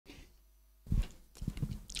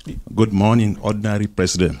Good morning, ordinary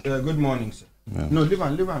president. Good morning, sir. Yeah. No, leave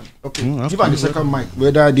on. Okay, give on the second mic.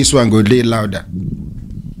 Whether this one go lay louder.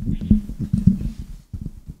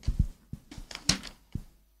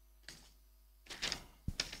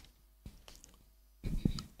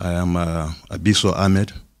 I am Abiso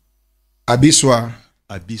Ahmed. Abiso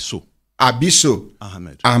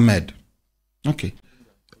Ahmed. Okay.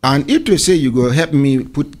 And if you say you go help me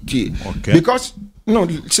put key. Okay. Because no,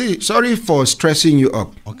 see, sorry for stressing you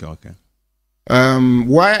up. Okay.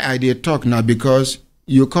 Why I did talk now? Because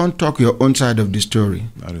you can't talk your own side of the story.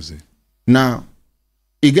 That is it. Now,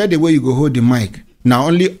 you get the way you go hold the mic. Now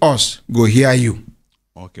only us go hear you.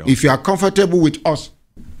 Okay. If you are comfortable with us.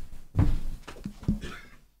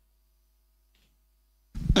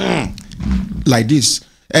 Like this.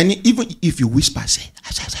 And even if you whisper, say,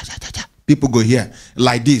 people go here.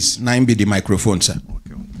 Like this. Now be the microphone, sir.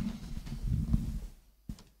 Okay.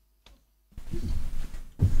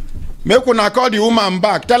 Make una call the woman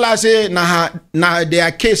back. Tell her, say, na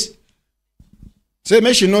their case. Say,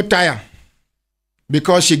 make she no tire.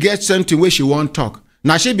 Because she gets something where she won't talk.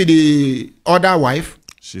 Now she be the other wife?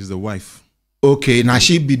 She's the wife. Okay, now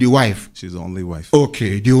she be the wife. She's the only wife.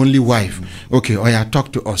 Okay, the only wife. Okay, Oya,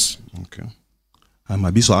 talk to us. Okay. I'm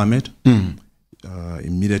Abiso Ahmed,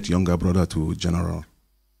 immediate younger brother to General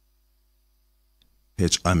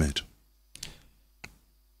H. Ahmed.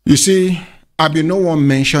 You see, I be no one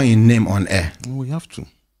mention in name on air. No, we have to.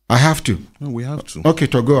 I have to? No, we have to. Okay,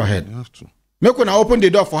 to go ahead. We have to. Make when I open the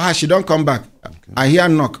door for her, she don't come back. Okay. I hear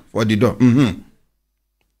knock for the door.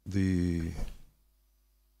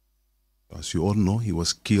 As you all know, he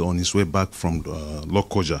was killed on his way back from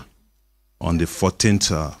Lokoja on the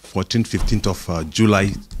 15th of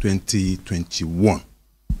July 2021.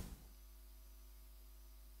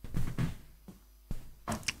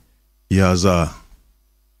 He has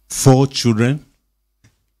 4 children,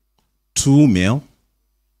 2 male,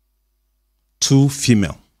 2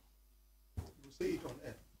 female.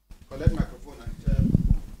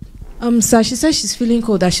 Sir, she said she's feeling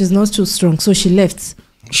cold, that she's not too strong, so she left.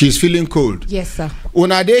 She's feeling cold? Yes, sir.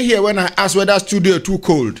 Una dey here when I ask whether studio too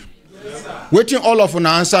cold? Yes, sir. Waiting all of una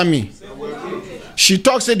answer me. She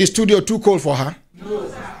talks say the studio too cold for her? No,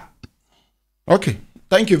 sir. Okay,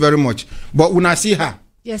 thank you very much. But una see her?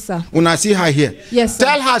 Yes, sir. Una see her here? Yes, sir.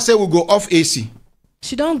 Tell her say we go off AC.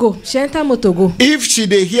 She don't go. She enter motor go. If she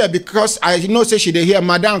dey here, because I know say she dey here,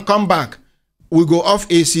 madam, come back. We go off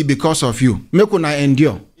AC because of you. Make una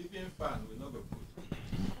endure.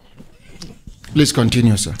 Please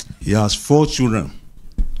continue, sir. He has 4 children,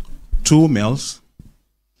 2 males,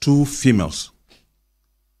 2 females.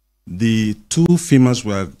 The 2 females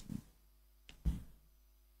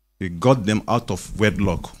he got them out of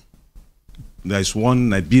wedlock. There is one,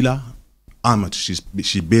 Nabila Ahmed. She's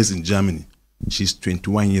based in Germany. She's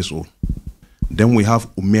 21 years old. Then we have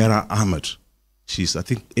Umera Ahmed. She's, I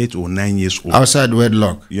think, 8 or 9 years old. Outside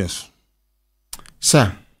wedlock? Yes.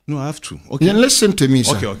 Sir. No, I have to. Okay. Then listen to me,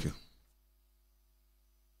 sir. Okay.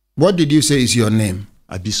 What did you say is your name?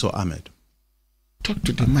 Abiso Ahmed. Talk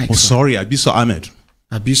to the mic. Oh, sir. Sorry, Abiso Ahmed.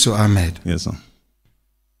 Abiso Ahmed. Yes, sir.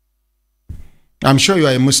 I'm sure you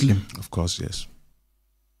are a Muslim. Of course, yes.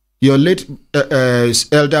 Your late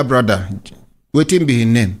elder brother, what be his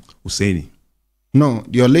name? Husseini. No,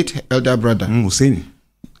 your late elder brother. Husseini.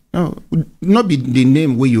 No, not be the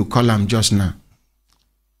name where you call him just now.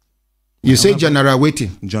 You say General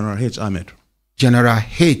waiting. General H. Ahmed. General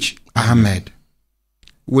H. Ahmed.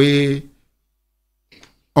 We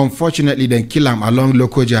unfortunately then kill him along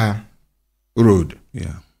Lokoja Road.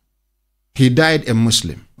 Yeah. He died a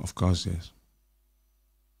Muslim. Of course, yes.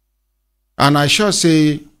 And I sure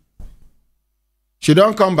say she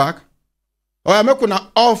don't come back. Or I'm going to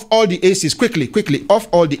off all the ACs quickly, off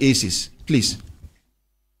all the ACs, please.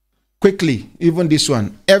 Quickly, even this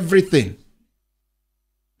one, everything.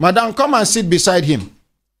 Madam, come and sit beside him.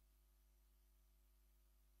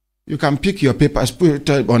 You can pick your papers, put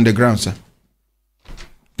it on the ground, sir.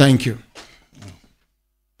 Thank you.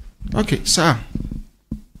 Okay, sir.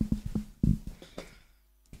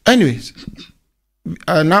 Anyways,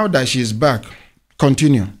 now that she's back,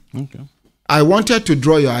 continue. Okay. I wanted to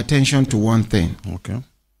draw your attention to one thing. Okay.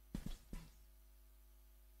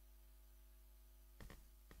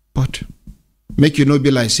 But make you not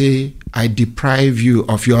be like, say, I deprive you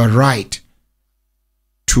of your right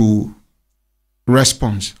to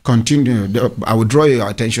response. Continue. I will draw your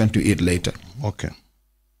attention to it later. Okay.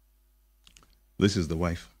 This is the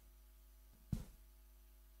wife.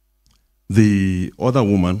 The other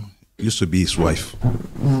woman used to be his wife.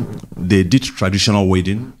 They did traditional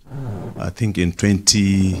wedding, I think in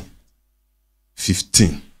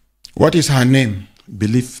 2015. What is her name?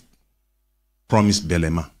 Belief promised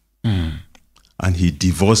Belema. And he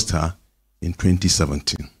divorced her in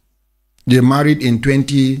 2017. They married in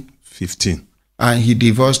 2015. 15. And he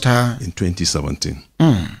divorced her in 2017.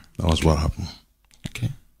 That was what happened. Okay.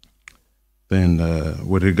 Then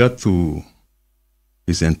with regard to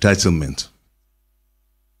his entitlement,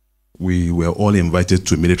 we were all invited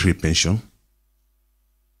to military pension.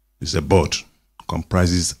 It's a board,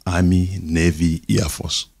 comprises Army, Navy, Air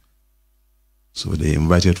Force. So they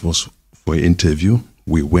invited us for an interview.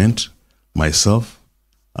 We went, myself,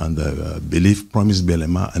 and Belief promised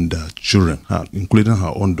Belema and children, including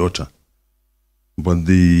her own daughter. But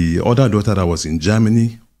the other daughter that was in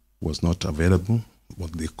Germany was not available,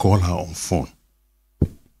 but they called her on phone.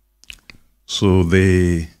 So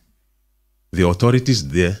the authorities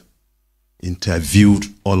there interviewed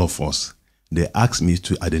all of us. They asked me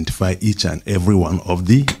to identify each and every one of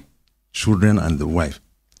the children and the wife.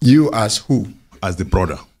 You as who? As the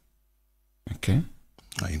brother. Okay.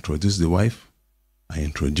 I introduced the wife. I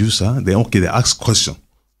introduced her. They asked question.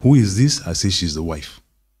 Who is this? I say she's the wife.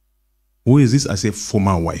 Who is this? I say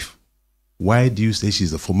former wife. Why do you say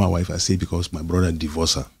she's the former wife? I say because my brother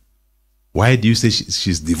divorced her. Why do you say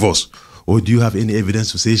she's divorced? Or do you have any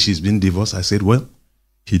evidence to say she's been divorced? I said, well,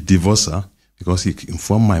 he divorced her because he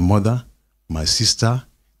informed my mother, my sister,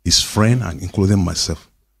 his friend, and including myself,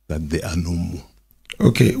 that they are no more.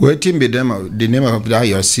 Okay, what be the name of that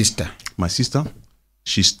your sister? My sister,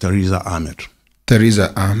 she's Teresa Ahmed.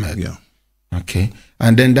 Teresa Ahmed. Yeah. Okay.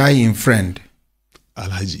 And then that in friend?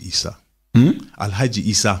 Alhaji Isa. Alhaji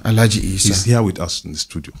Isa. Alhaji Isa. He's here with us in the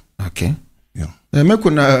studio. Okay. Yeah. Make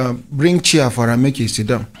una bring chair for her, make you sit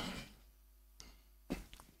down.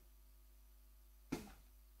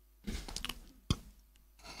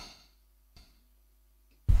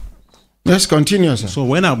 Let's continue, sir. So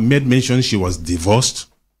when I made mention she was divorced,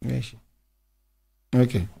 Yes.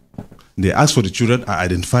 Okay. they asked for the children. I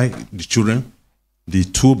identified the children, the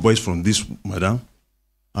two boys from this madam.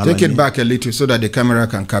 Take it back a little so that the camera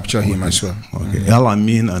can capture him as well. Okay. El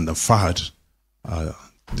Amin and the Fahad,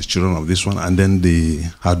 the children of this one, and then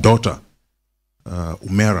her daughter,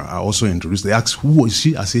 Umera, are also introduced. They asked, who is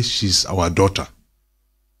she? I say, she's our daughter.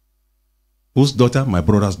 Whose daughter? My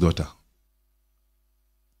brother's daughter.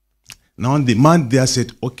 Now the man there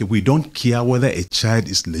said, okay, we don't care whether a child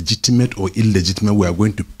is legitimate or illegitimate, we are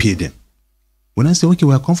going to pay them. When I say, okay,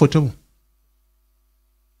 we are comfortable.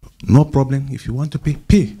 No problem. If you want to pay,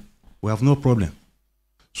 pay. We have no problem.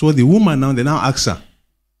 So the woman now, they now ask her,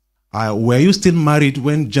 were you still married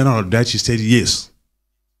when General died? She said, yes.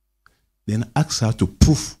 Then ask her to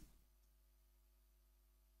prove.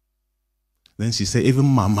 Then she said, even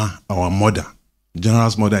Mama, our mother,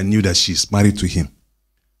 General's mother, knew that she's married to him.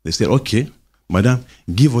 They said, okay, madam,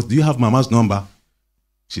 give us, do you have Mama's number?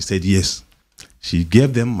 She said, yes. She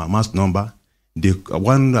gave them Mama's number.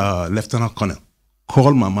 One lieutenant colonel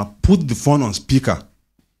called Mama, put the phone on speaker.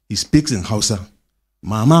 He speaks in Hausa.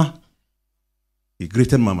 Mama, he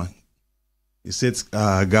greeted Mama. He said,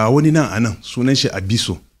 ga wani nan anan, sunan shi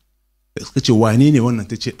Abiso. Suka ce, wane ne wannan?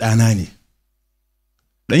 Ta ce, ɗana ne.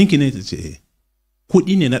 Ɗanki ne? Ta ce,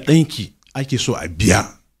 kuɗi ne na ɗanki ake so a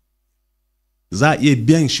biya. Za a iya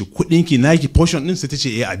biyan shi kuɗinki naki portion ɗin, sai ta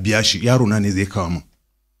ce, a biya shi, yaro na ne zai kawo min.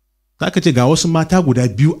 Ta ka ce, ga wasu mata guda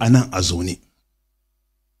biyu a nan a zaune.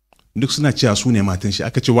 Duk suna cewa su ne matan shi.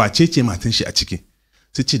 Aka ce, wace ce matan shi a ciki?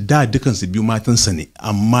 Sai ce, da dukansu biyu matansa ne,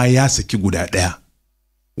 amma ya saki guda ɗaya.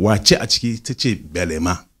 Wace a ciki? Ta ce,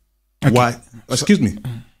 Belema. Excuse me.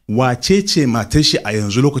 Wace ce matan shi a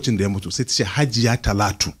yanzu lokacin da ya mutu? Sai ta ce, Hajiya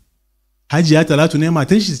Talatu. Hajiya Talatu ne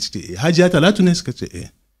matan shi? Hajiya Talatu ne? Suka ce, eh.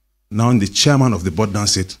 Now the chairman of the board now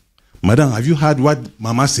said, Madam, have you heard what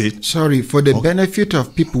Mama said? Sorry, for the benefit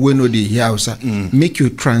of people who know the Hausa, make you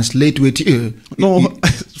translate with you. No,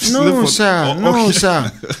 no, sir. No,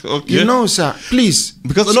 sir. Okay. You know, sir. Please.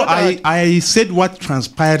 Because no, I said what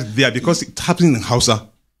transpired there because it happened in Hausa.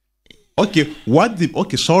 Okay,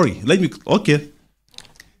 okay, sorry. Let me. Okay.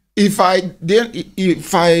 If I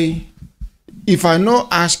no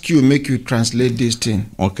ask you, make you translate this thing.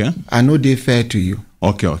 Okay. I know they fair to you.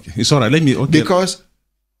 Okay. It's all right. Let me. Okay. Because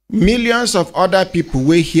millions of other people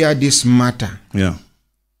will hear this matter. Yeah.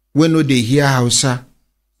 When no they hear Hausa,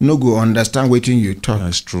 no go understand what you talk. Yeah,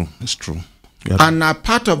 it's true. It's true. And a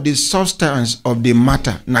part of the substance of the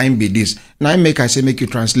matter, now be this. Now make you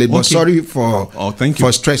translate. Okay. But sorry for thank you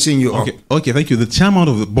for stressing you. Okay. Okay, thank you. The chairman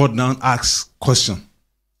of the board now asks question.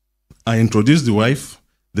 I introduced the wife,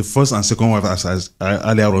 the first and second wife, as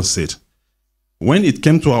I earlier on said. When it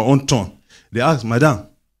came to our own turn, they asked, Madam,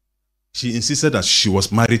 she insisted that she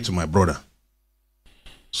was married to my brother.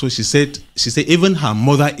 So she said even her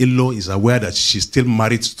mother-in-law is aware that she's still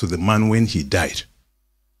married to the man when he died.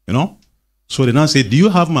 You know? So they now said, do you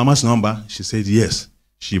have Mama's number? She said, yes.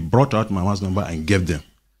 She brought out Mama's number and gave them.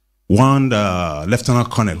 One lieutenant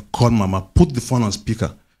colonel called Mama, put the phone on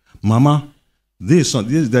speaker. Mama, there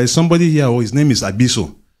is somebody here, his name is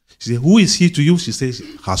Abiso. She said, who is he to you? She says,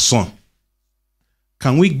 her son.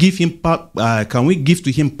 Can we give him part? Can we give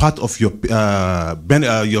to him part of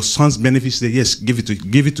your son's benefits? She said, yes, give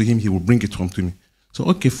it to him. He will bring it home to me. So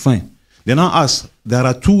okay, fine. Then I asked, there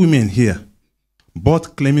are two women here,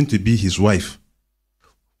 both claiming to be his wife.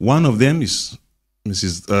 One of them is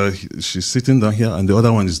Mrs. She's sitting down here, and the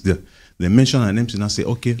other one is there. They mention her name, and I say,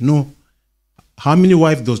 okay, no. How many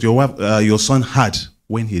wives does your son had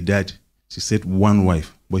when he died? She said one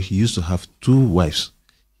wife, but he used to have two wives.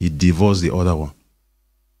 He divorced the other one.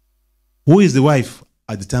 Who is the wife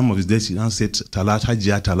at the time of his death? She now said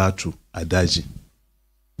Hajia Talatu Adaji.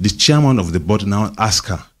 The chairman of the board now asked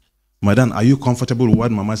her, Madam, are you comfortable with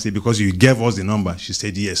what Mama said because you gave us the number? She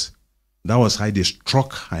said yes. That was how they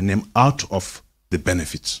struck her name out of the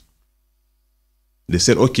benefits. They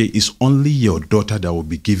said, okay, it's only your daughter that will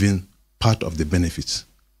be given part of the benefits.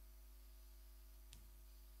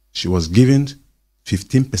 She was given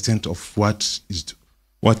 15% of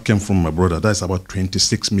what came from my brother. That's about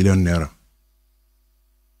 26 million naira.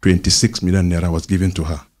 26 million naira was given to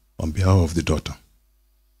her on behalf of the daughter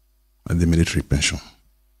and the military pension.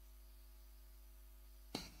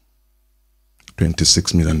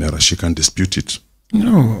 26 million naira. She can dispute it.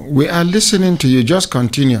 No, we are listening to you. Just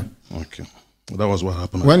continue. Okay. Well, that was what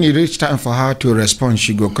happened. When it reached time for her to respond,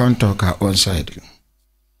 she go come talk her own side. Okay.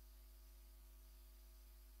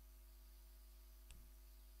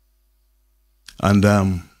 And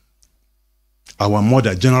our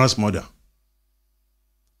mother, General's mother,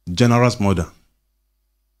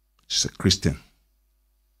 she's a Christian.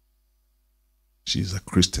 She's a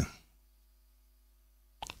Christian.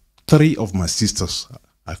 3 of my sisters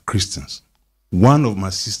are Christians. One of my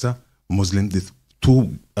sister, Muslim. The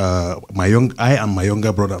two, I and my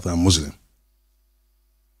younger brother are Muslim.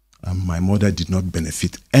 And my mother did not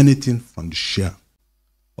benefit anything from the share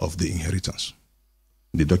of the inheritance.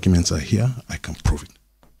 The documents are here. I can prove it.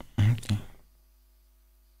 Okay.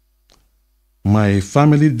 My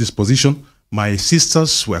family disposition, my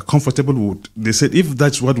sisters were comfortable with. They said, if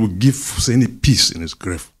that's what will give any peace in his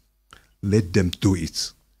grave, let them do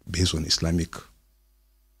it based on Islamic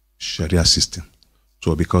Sharia system.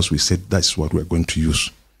 So because we said that's what we're going to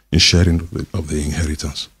use in sharing of the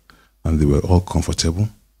inheritance. And they were all comfortable.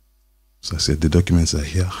 So I said, the documents are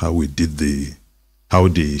here, how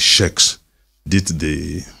the sheikhs did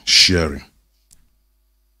the sharing.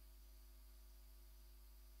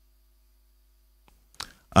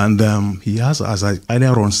 And he has, as I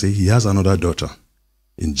earlier on say, he has another daughter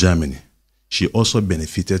in Germany. She also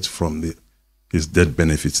benefited from his death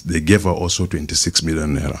benefits. They gave her also 26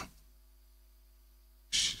 million naira.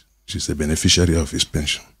 She's a beneficiary of his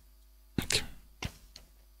pension. Okay.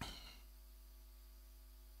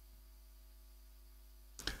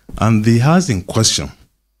 And the house in question,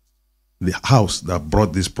 the house that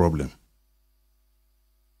brought this problem,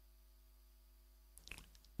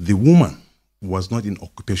 the woman was not in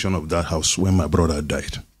occupation of that house when my brother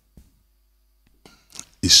died.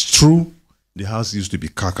 It's true, the house used to be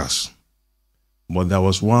carcass, but there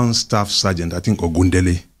was one staff sergeant, I think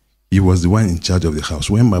Ogundele, he was the one in charge of the house.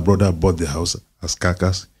 When my brother bought the house as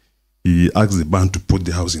carcass, he asked the band to put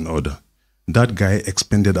the house in order. That guy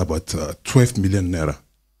expended about 12 million naira,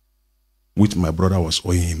 which my brother was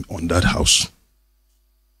owing him on that house.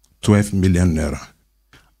 12 million naira.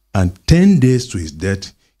 And 10 days to his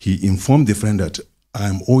death, he informed the friend that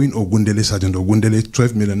I'm owing Ogundele, Sergeant Ogundele,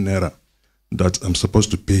 12 million naira that I'm supposed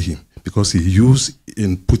to pay him because he used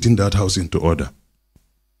in putting that house into order,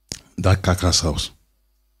 that carcass house.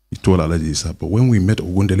 He told Alaji Isa, but when we met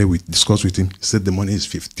Ogundele, we discussed with him, he said the money is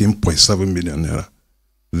 15.7 million naira.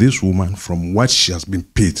 This woman, from what she has been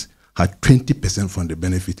paid, her 20% from the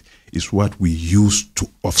benefit is what we use to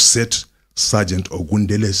offset Sergeant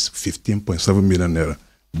Ogundele's 15.7 million naira.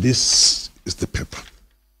 This is the paper.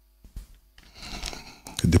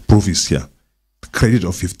 The proof is here. The credit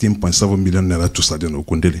of 15.7 million naira to Sergeant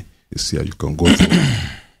Ogundele is here. You can go through it.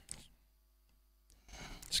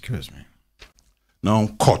 Excuse me. Now,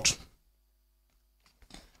 court.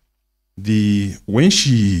 When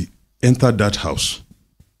she entered that house,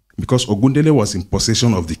 because Ogundele was in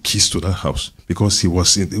possession of the keys to that house, because he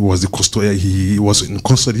was the custodian, he was in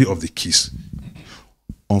custody of the keys.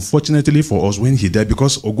 Unfortunately for us, when he died,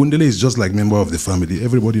 because Ogundele is just like member of the family,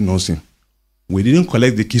 everybody knows him. We didn't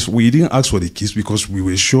collect the keys. We didn't ask for the keys because we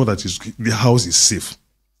were sure that the house is safe.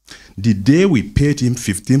 The day we paid him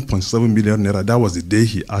 15.7 million naira, that was the day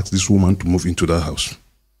he asked this woman to move into that house.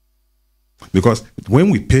 Because when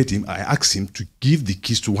we paid him, I asked him to give the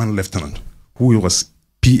keys to one lieutenant who was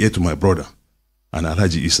PA to my brother and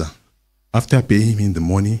Alhaji Isa. After paying him in the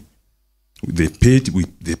morning, they paid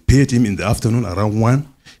him in the afternoon around 1.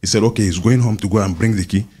 He said, okay, he's going home to go and bring the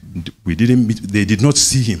key. We didn't meet, they did not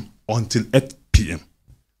see him until 8 p.m.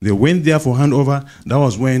 They went there for handover. That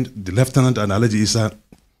was when the lieutenant and Alhaji Isa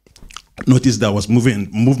noticed there was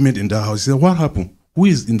movement in that house. He said, what happened? Who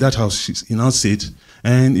is in that house? He now said,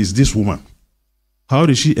 and it's this woman. How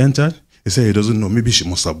did she enter? He said he doesn't know. Maybe she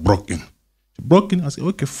must have broken. She broke in. I said,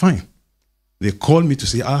 okay, fine. They called me to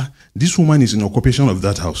say, this woman is in occupation of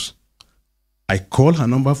that house. I called her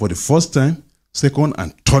number for the first time, second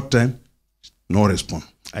and third time, no response.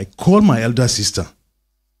 I called my elder sister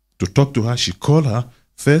to talk to her. She called her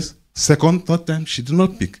first, second, third time. She did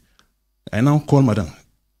not pick. I now called madam.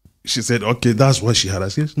 She said, okay, that's what she had. I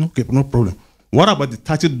said, no, okay, no problem. What about the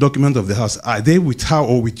 30 documents of the house? Are they with her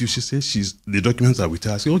or with you? She said, the documents are with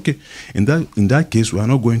her. I said, okay, in that case, we are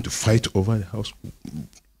not going to fight over the house.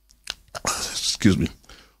 Excuse me.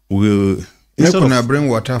 We'll bring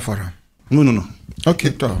water for her. No.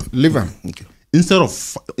 Okay, leave her. Okay.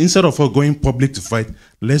 Instead of her going public to fight,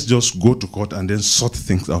 let's just go to court and then sort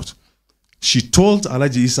things out. She told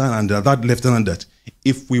Alhaji Isa and that lieutenant that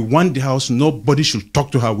if we want the house, nobody should talk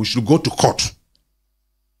to her. We should go to court.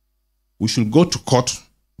 We should go to court.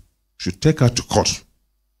 Should take her to court.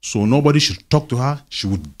 So nobody should talk to her. She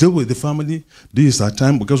would deal with the family. This is her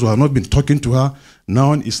time because we have not been talking to her.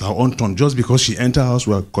 Now it's her own turn. Just because she entered house,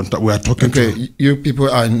 we are talking to her. Okay, you people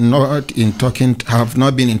are not in talking, have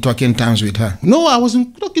not been in talking times with her. No, I was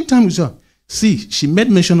in talking time with her. See, she made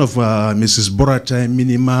mention of Mrs. Borata,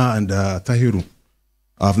 Minima, and Tahiru.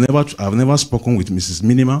 I've never spoken with Mrs.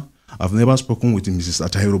 Minima. I've never spoken with Mrs.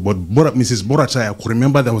 Atahiru, but Mrs. Borata, I could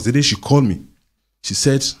remember that was the day she called me. She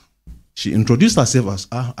said, she introduced herself as,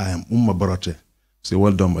 I am Umma Borata. I said,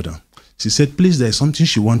 well done, madam. She said, please, there is something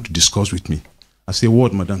she wants to discuss with me. I said,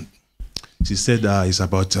 what, madam? She said, it's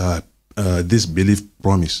about this belief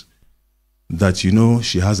promise. That, you know,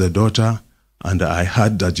 she has a daughter, and I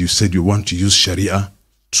heard that you said you want to use Sharia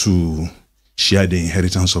to share the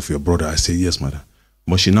inheritance of your brother. I said, yes, madam.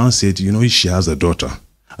 But she now said, you know, she has a daughter.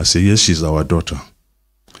 I said, yes, she's our daughter.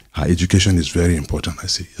 Her education is very important. I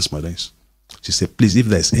said, yes, madam. She said, please, if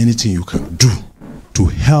there's anything you can do to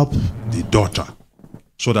help the daughter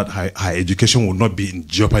so that her education will not be in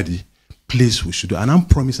jeopardy, please, we should do. And I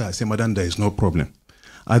promised her, I said, madam, there is no problem.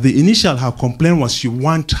 At the initial, her complaint was she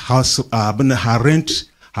wants her rent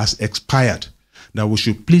has expired, that we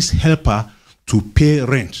should please help her to pay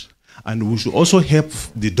rent. And we should also help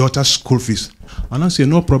the daughter's school fees. And I said,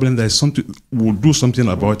 no problem, there is something, we'll do something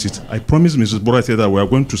about it. I promised Mrs. Borata that we are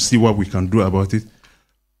going to see what we can do about it.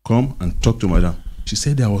 Come and talk to madam. She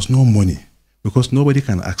said there was no money because nobody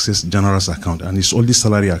can access general's account and it's only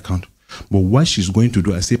salary account. But what she's going to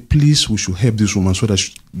do, I said, please, we should help this woman so that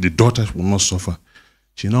the daughter will not suffer.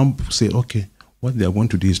 She now said, okay, what they are going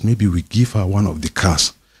to do is maybe we give her one of the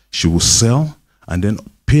cars. She will sell and then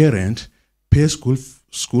pay rent, pay school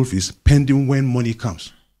fees, pending when money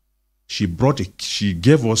comes. She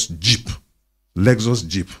gave us Jeep, Lexus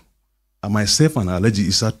Jeep. And myself and Alhaji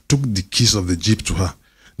Isa took the keys of the Jeep to her.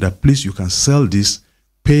 That please, you can sell this,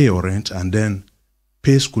 pay your rent, and then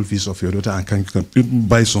pay school fees of your daughter, and you can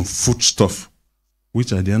buy some food stuff.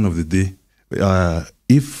 Which at the end of the day,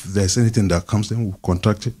 if there's anything that comes, then we'll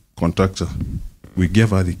contact her. We gave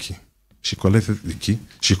her the key. She collected the key.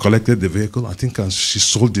 She collected the vehicle. I think she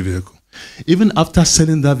sold the vehicle. Even after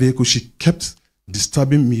selling that vehicle, she kept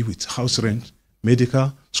disturbing me with house rent,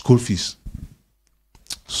 medical, school fees.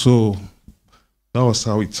 So that was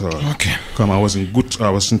how it come. I was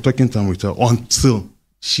in talking time with her until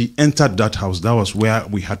she entered that house. That was where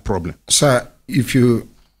we had problem. Sir,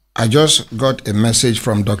 I just got a message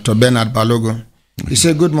from Dr. Bernard Balogo. He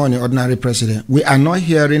said, good morning, Ordinary President. We are not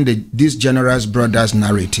hearing this general's brother's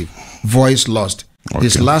narrative. Voice lost. Okay.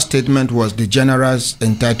 His last statement was the general's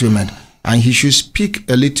entitlement, and he should speak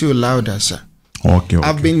a little louder, sir. Okay.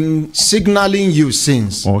 I've been signaling you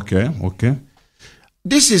since. Okay.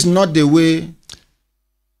 This is not the way,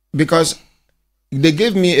 because they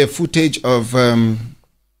gave me a footage of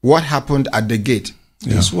what happened at the gate.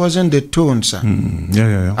 Yeah. This wasn't the tone, sir.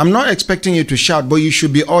 Yeah. I'm not expecting you to shout, but you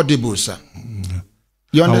should be audible, sir.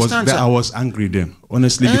 You understand, sir? I was angry then,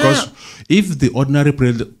 honestly, because if the ordinary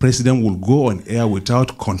president will go on air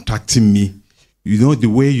without contacting me, you know, the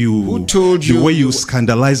way you... Who told you? The way you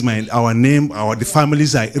scandalize our name, the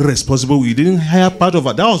families are irresponsible. You didn't hear part of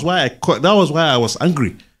it. That was why I was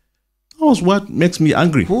angry. That was what makes me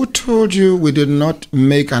angry. Who told you we did not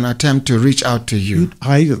make an attempt to reach out to you?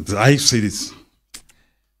 I said it.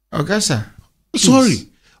 Okay, sir. Sorry.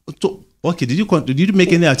 Okay, did you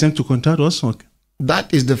make any attempt to contact us? Okay.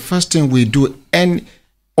 That is the first thing we do on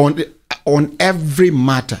every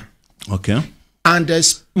matter. Okay. And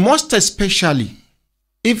most especially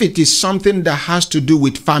if it is something that has to do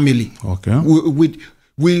with family. Okay.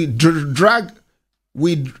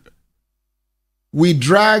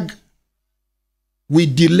 We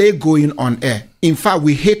delay going on air. In fact,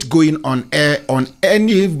 we hate going on air on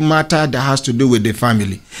any matter that has to do with the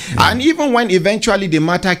family. Yeah. And even when eventually the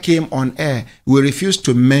matter came on air, we refused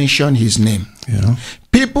to mention his name. Yeah.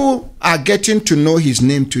 People are getting to know his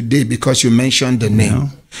name today because you mentioned the name. Yeah.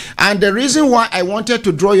 And the reason why I wanted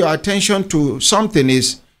to draw your attention to something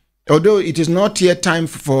is, although it is not yet time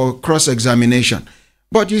for cross-examination,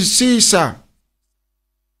 but you see, sir,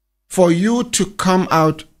 for you to come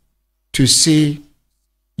out to say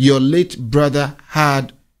your late brother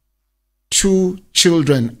had 2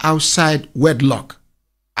 children outside wedlock,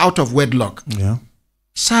 out of wedlock. Yeah.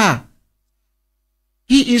 Sir,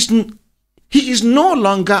 he is no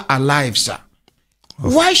longer alive, sir.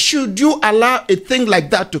 Why should you allow a thing like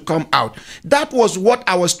that to come out? That was what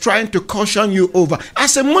I was trying to caution you over.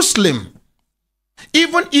 As a Muslim,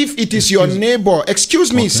 even if it is your neighbor,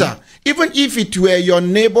 excuse me, sir, even if it were your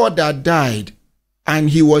neighbor that died and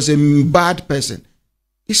he was a bad person,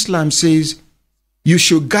 Islam says you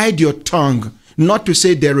should guide your tongue not to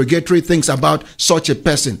say derogatory things about such a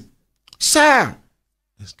person. Sir,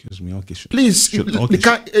 excuse me, okay. Please,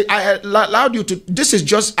 I allowed you to, this is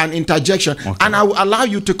just an interjection, and I will allow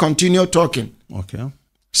you to continue talking. Okay.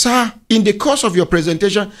 Sir, in the course of your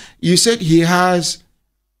presentation, you said he has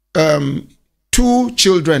 2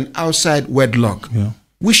 children outside wedlock,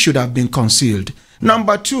 which should have been concealed.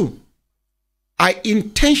 Number 2, I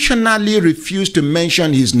intentionally refused to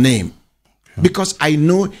mention his name because I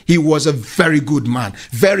know he was a very good man,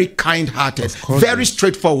 very kind-hearted, very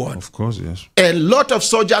straightforward. Of course, yes. A lot of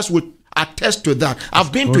soldiers would attest to that.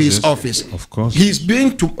 I've been to his office. Of course. He's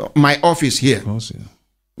been to my office here. Of course, yeah.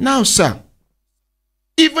 Now, sir,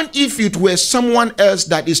 even if it were someone else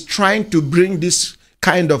that is trying to bring this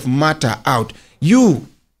kind of matter out, you,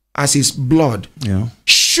 as his blood,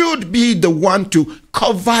 should be the one to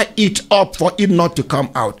cover it up for it not to come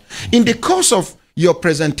out. In the course of your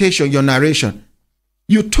presentation, your narration,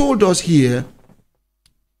 you told us here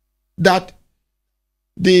that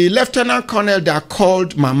the lieutenant colonel that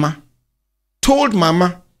called Mama told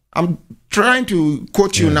Mama, I'm trying to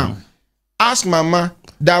quote you now, ask Mama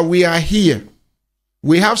that we are here.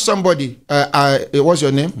 We have somebody, what's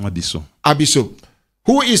your name? Abiso. Abiso.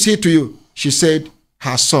 Who is he to you? She said,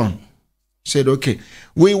 her son. Said, okay,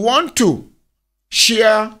 we want to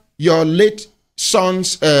share your late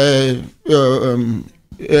son's death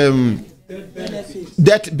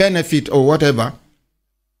benefit or whatever.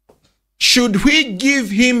 Should we give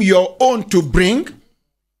him your own to bring?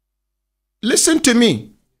 Listen to me.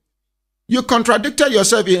 You contradicted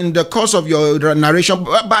yourself in the course of your narration,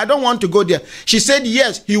 but I don't want to go there. She said,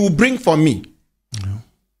 yes, he will bring for me.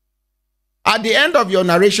 At the end of your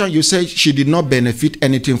narration, you said she did not benefit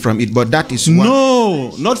anything from it, but that is one. No,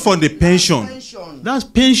 not for the pension. That's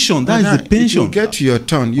pension. That is the pension. You get to your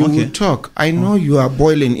turn. You will talk. I know you are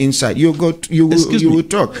boiling inside. You will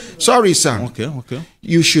talk. Sorry, sir. Okay.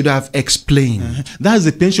 You should have explained. That's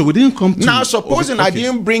the pension. We didn't come to. Now, supposing I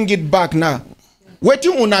didn't bring it back now, what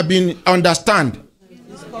you would have been understand?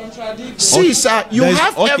 See, sir, you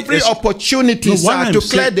have every opportunity, sir, to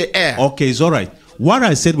clear the air. Okay, it's all right. What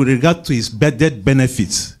I said with regard to his death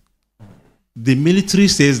benefits, the military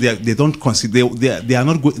says they don't consider they are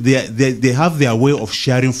not good. They have their way of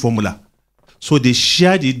sharing formula, so they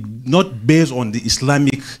shared it not based on the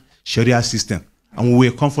Islamic Sharia system, and we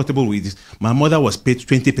were comfortable with it. My mother was paid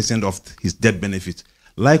 20% of his death benefit.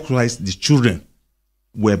 Likewise, the children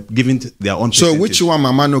were given their own percentage. So which one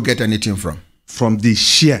Mama no get anything from? From the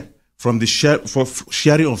share for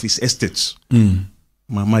sharing of his estates.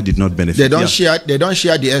 Mama did not benefit. They don't share. They don't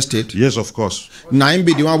share the estate. Yes, of course. Naim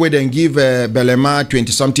be the one where they give Belema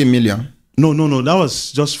 20-something million. No. That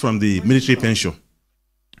was just from the military pension.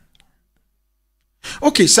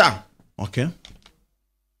 Okay, sir. Okay.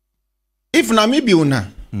 If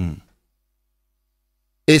Namibiuna,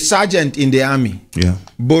 a sergeant in the army,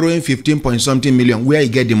 borrowing 15-point-something million, where he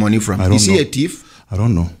get the money from? Is he a thief? I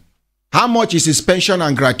don't know. How much is his pension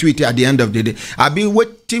and gratuity at the end of the day? I've been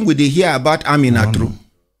waiting with the hear about army na true.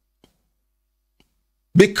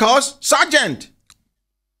 Because, sergeant,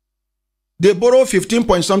 they borrow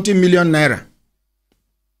 15-point-something million naira.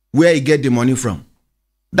 Where he get the money from?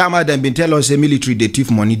 That might have been tell us a military they thief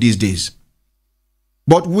money these days.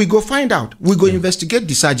 But we go find out. We go investigate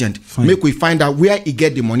the sergeant. Fine. Make we find out where he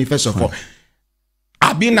get the money first of all.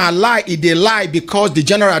 I been a lie. They lie because the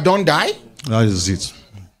general don't die. That is it.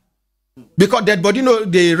 Because dead body know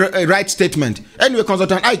the right statement. Anyway,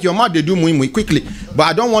 Consultant Ike, your mouth they do muy quickly. But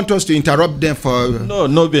I don't want us to interrupt them for...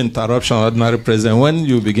 No be interruption, Ordinary President. When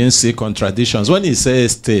you begin to see contradictions, when he say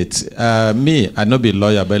estate, me, I no be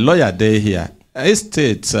lawyer, but lawyer day here.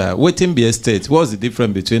 Estate, waiting be estate. What's the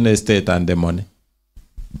difference between estate and the money?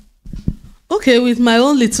 Okay, with my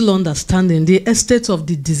own little understanding, the estate of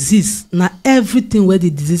the disease, now everything where the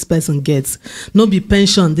disease person gets, no be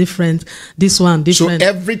pension different, this one different. So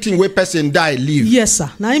everything where person die leave. Yes,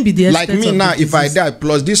 sir. Now be the estate like me of now, the if I disease. die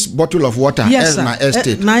plus this bottle of water, Yes, sir. my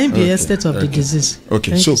estate. Now be estate of the disease.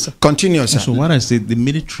 Okay, Thank so you, sir. continue, sir. So what I said, the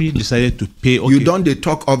military decided to pay. Okay, You don't they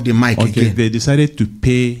talk of the mic okay, again. they decided to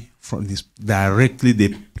pay from this directly.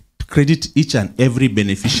 They credit each and every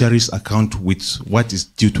beneficiary's account with what is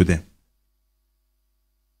due to them.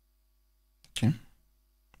 Okay.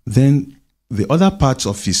 Then the other parts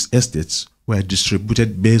of his estates were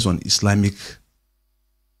distributed based on Islamic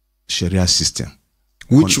Sharia system.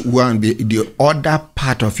 Which one be the other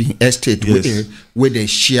part of the estate Yes. where they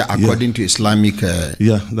share according to Islamic?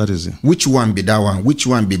 Yeah, that is it. Which one be that one? Which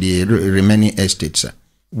one be the remaining estates? Sir?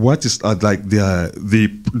 What is like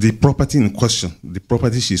the property in question? The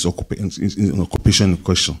property she's in occupation in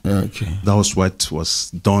question. Okay. That was what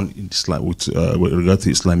was done in Islam with regard to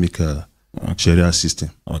Islamic Sharia system.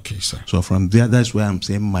 Okay, sir. So from there, that's why I'm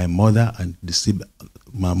saying my mother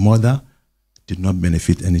my mother did not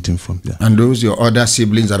benefit anything from there. And those your other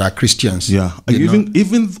siblings that are Christians. Yeah, even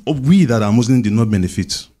we that are Muslim did not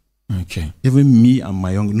benefit. Okay. Even me and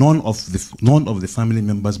my young, none of the family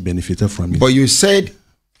members benefited from it. But you said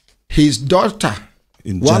his daughter,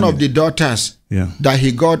 In one Germany. of the daughters Yeah. that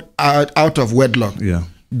he got out of wedlock, Yeah.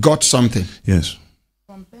 got something. Yes.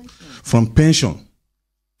 From pension,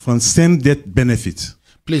 from same death benefit.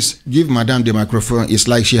 Please give Madame the microphone. It's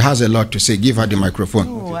like she has a lot to say. Give her the microphone.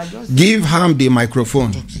 Give him the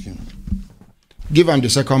microphone. Give him the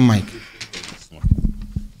second mic.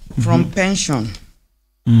 From pension.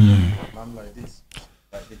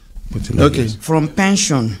 Okay. From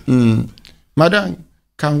pension. Madam,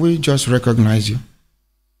 can we just recognize you?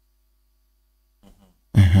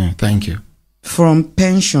 Thank you. From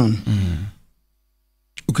pension.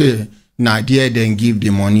 Okay. Now, there then give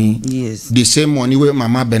the money. Yes. The same money where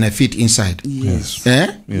Mama benefit inside. Yes.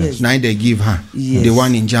 Eh? Yes. Now they give her. Yes. The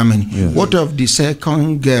one in Germany. Yes. What of the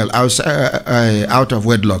second girl out of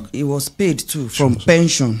wedlock? It was paid too from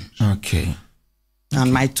pension. Okay.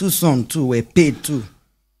 And my two sons too were paid too.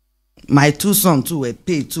 My two sons too were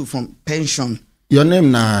paid too from pension. Your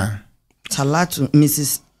name now?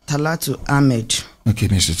 Mrs. Talatu Ahmed. Okay,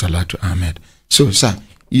 Mr. Talatu Ahmed. So, sir,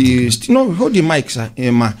 hold the mic, sir.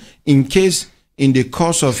 Emma, in case in the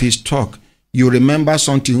course of his talk you remember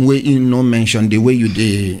something where you no mention the way you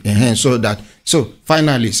did, so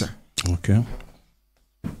finally, sir. Okay.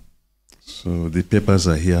 So the papers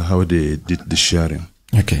are here. How they did the sharing.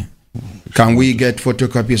 Okay. Can we get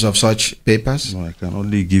photocopies of such papers? No, I can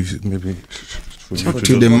only give maybe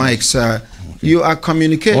To the mic, sir. Okay. You are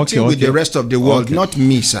communicating with the rest of the world, not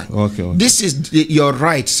me, sir. Okay. This is your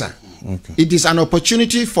right, sir. Okay. It is an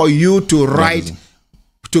opportunity for you to write,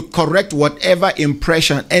 to correct whatever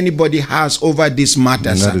impression anybody has over this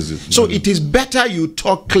matter, sir. So it is better you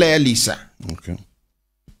talk clearly, sir. Okay.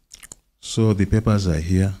 So the papers are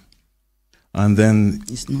here. And then...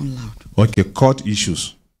 It's not loud. Okay, court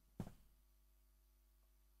issues.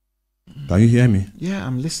 Can you hear me? Yeah,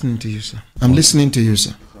 I'm listening to you, sir. I'm listening to you,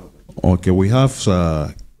 sir. Okay, we have...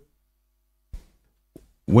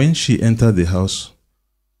 when she entered the house,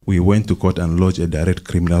 we went to court and lodged a direct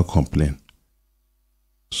criminal complaint.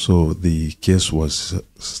 So the case was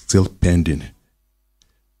still pending.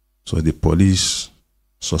 So the police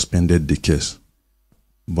suspended the case.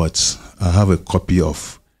 But I have a copy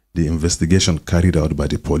of the investigation carried out by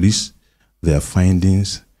the police, their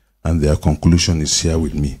findings, and their conclusion is here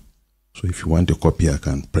with me. So if you want a copy, I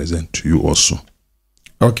can present to you also.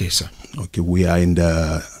 Okay, sir. Okay, we are in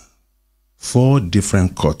the 4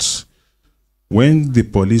 different courts. When the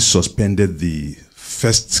police suspended the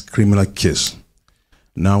first criminal case,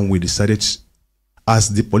 now we decided, as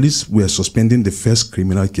the police were suspending the first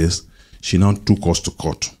criminal case, she now took us to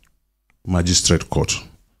court, magistrate court.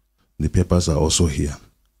 The papers are also here.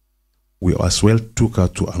 We as well took her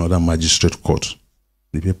to another magistrate court.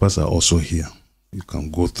 The papers are also here. You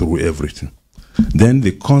can go through everything. Then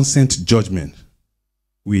the consent judgment.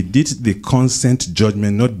 We did the consent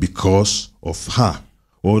judgment not because of her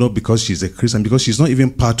or not because she's a Christian, because she's not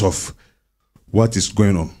even part of what is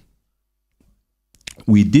going on.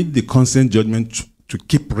 We did the consent judgment to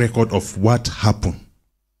keep record of what happened,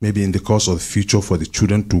 maybe in the course of the future for the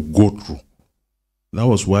children to go through. That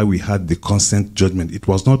was why we had the consent judgment. It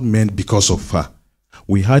was not meant because of her.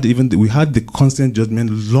 We had the consent judgment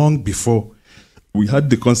long before. We had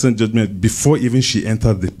the consent judgment before even she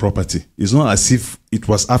entered the property. It's not as if it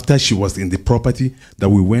was after she was in the property that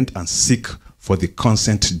we went and seek for the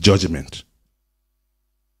consent judgment.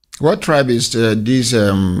 What tribe is this?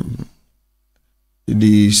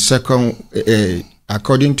 The second,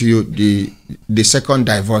 according to you, the second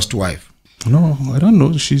divorced wife? No, I don't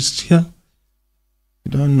know. She's here.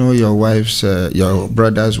 You don't know your wife's, your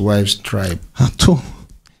brother's wife's tribe At all.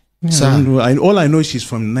 Sir, I don't know. All I know, she's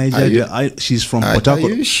from Nigeria. She's from Port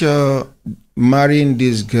Harcourt. Are you sure marrying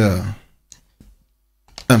this girl?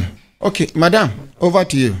 Okay, madam, over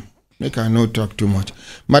to you. Make her not talk too much.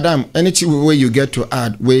 Madam, anything where you get to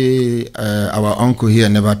add, where our uncle here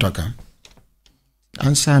never talk?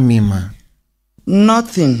 Answer me, ma.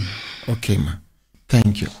 Nothing. Okay, ma.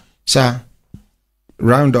 Thank you. Sir,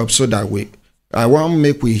 round up so that I want to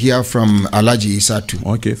make we hear from Alhaji Isa too.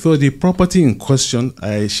 Okay, so the property in question,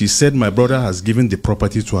 she said my brother has given the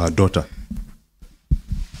property to her daughter.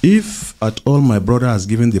 If at all my brother has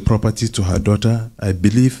given the property to her daughter, I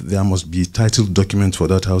believe there must be title document for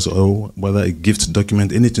that house, or whether a gift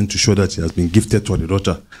document, anything to show that she has been gifted to the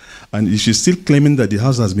daughter. And if she's still claiming that the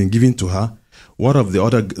house has been given to her, what of the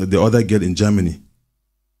other girl in Germany?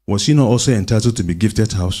 Was she not also entitled to be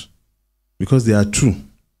gifted house? Because they are two.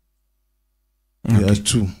 There are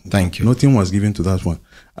two. Thank you. Nothing was given to that one.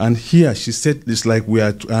 And here she said it's like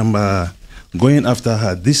I'm going after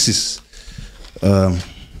her. This is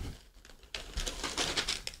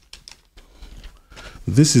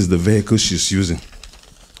this is the vehicle she's using.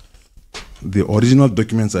 The original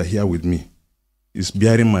documents are here with me. It's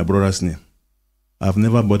bearing my brother's name. We've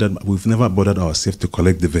never bothered ourselves to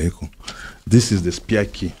collect the vehicle. This is the spare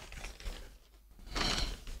key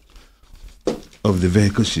of the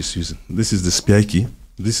vehicle she's using. This is the spare key.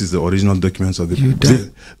 This is the original documents of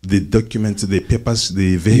the documents, the papers,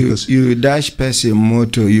 the vehicles. You dash person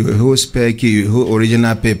motor, you hold spare key, you hold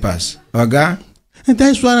original papers. Okay? And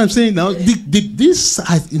that's what I'm saying now. This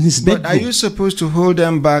in his bedroom. But are you supposed to hold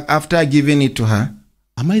them back after giving it to her?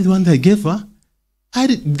 Am I the one that gave her?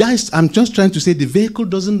 I'm just trying to say the vehicle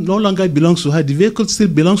no longer belongs to her. The vehicle still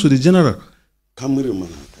belongs to the general. Camry, man.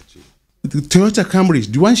 The Toyota Camry,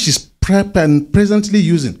 the one she's presently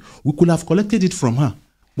using. We could have collected it from her,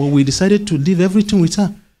 but we decided to leave everything with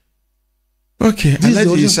her. Okay,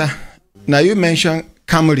 sir. Now you mentioned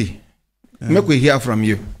Camry. Make we hear from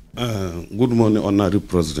you. Good morning, Honorary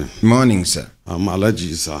President. Morning, sir. I'm Alhaji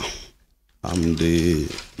Isa. I'm the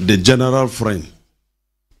general friend.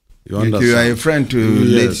 You understand? You are a friend to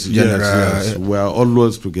late General. Yes. We are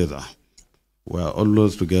always together. We are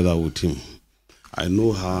always together with him. I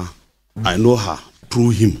know her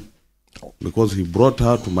through him, because he brought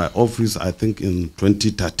her to my office, I think in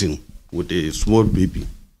 2013, with a small baby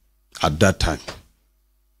at that time.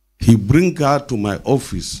 He bring her to my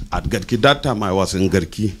office at Garki. That time I was in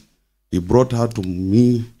Garki. He brought her to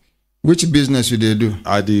me. Which business do they do?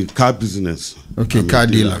 At the car business. Okay, car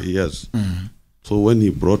dealer. Yes. So when he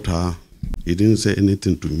brought her, he didn't say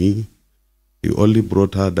anything to me. He only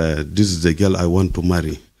brought her that this is the girl I want to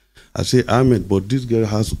marry. I say, Ahmed, but this girl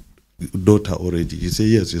has a daughter already. He said,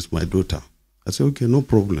 yes, it's my daughter. I said, okay, no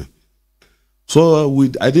problem. So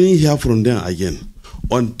I didn't hear from them again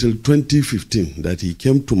until 2015 that he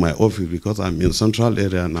came to my office, because I'm in central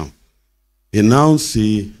area now. He now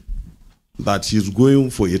say that he's going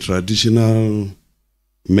for a traditional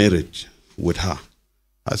marriage with her.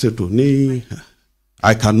 I said to him,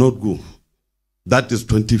 I cannot go. That is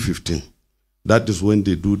 2015. That is when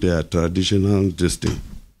they do their traditional thing.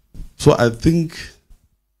 So I think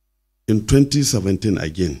in 2017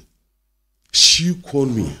 again, she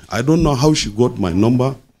called me. I don't know how she got my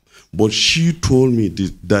number, but she told me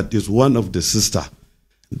that is one of the sister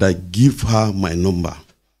that give her my number.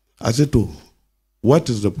 I said to her, what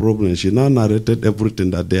is the problem? She now narrated everything,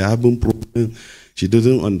 that they are having problem. She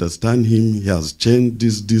doesn't understand him. He has changed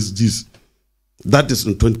this. That is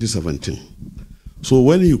in 2017. So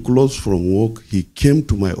when he closed from work, he came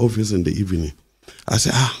to my office in the evening. I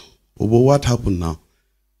said, but what happened now?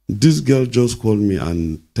 This girl just called me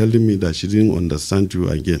and telling me that she didn't understand you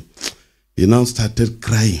again. He now started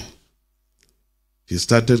crying. He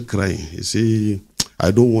started crying. He said,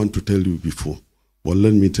 I don't want to tell you before, but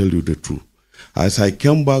let me tell you the truth. As I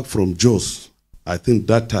came back from Jos, I think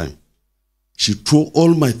that time, she threw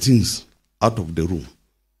all my things out of the room.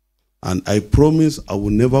 And I promise I will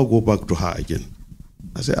never go back to her again.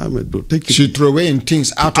 I said, Ahmed, don't take it. She threw away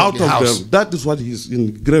things out of the house. That is what he's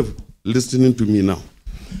in grave listening to me now.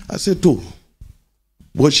 I said, oh,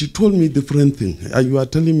 but she told me different thing. And you are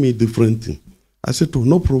telling me different thing. I said, oh,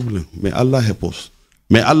 no problem. May Allah help us.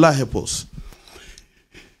 May Allah help us.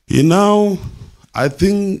 I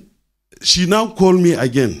think she now called me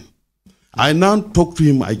again. I now talk to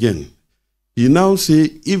him again. He now say,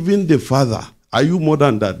 even the father, are you more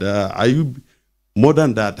than that?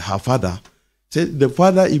 Her father? Said, the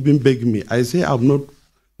father even begged me. I say, I'm not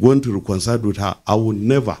going to reconcile with her. I will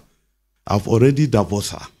never. I've already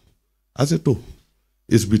divorced her. I said, oh,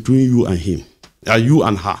 it's between you and him. You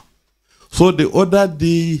and her. So the other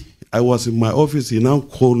day, I was in my office. He now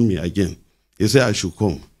called me again. He said I should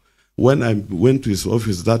come. When I went to his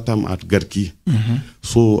office that time at Garki,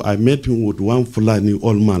 so I met him with one Fulani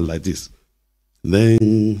old man like this.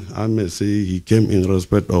 Then I may say he came in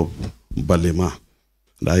respect of Balema,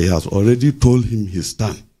 that he has already told him his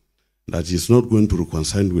stand, that he's not going to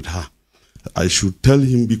reconcile with her. I should tell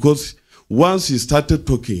him, because once he started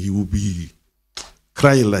talking, he will be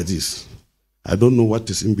crying like this. I don't know what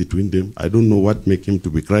is in between them. I don't know what make him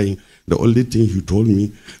to be crying. The only thing he told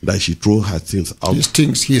me, that she threw her things out.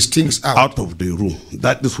 His things out of the room.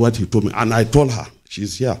 That is what he told me. And I told her,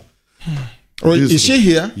 she's here. Oh, is she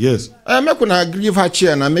here? Yes. I'm not going to give her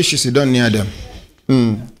chair and I make she sit down near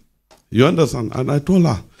them. You understand? And I told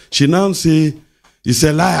her. She now say, he's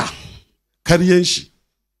a liar. Carrying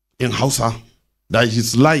in Hausa, that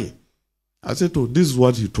he's lying. I said, oh, this is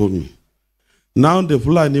what he told me. Now the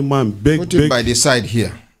Fulani man begged. Put it by the side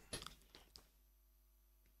here.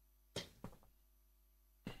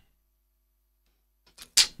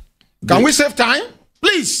 Can we save time?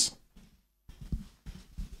 Please.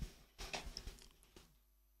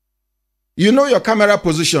 You know your camera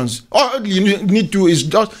positions. All you need to is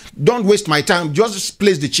just don't waste my time. Just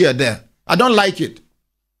place the chair there. I don't like it.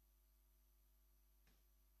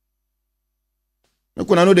 I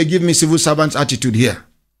know they give me civil servants attitude here.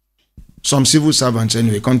 Some civil servants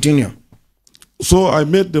anyway. Continue. So I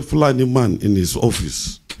met the Fulani man in his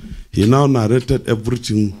office. He now narrated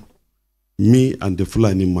everything, me and the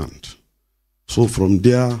Fulani man. So from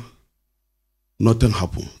there, nothing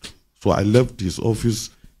happened. So I left his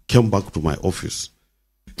office, came back to my office.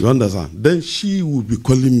 You understand? Then she would be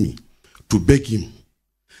calling me to beg him.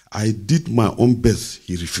 I did my own best.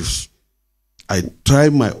 He refused. I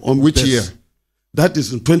tried my own best. Which year? That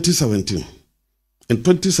is in 2017. In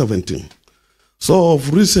 2017. So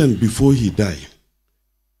of recent, before he died,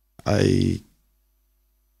 we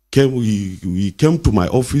came to my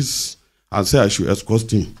office and said I should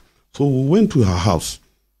escort him. So we went to her house.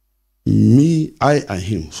 Me, I, and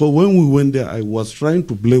him. So when we went there, I was trying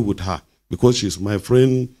to play with her because she's my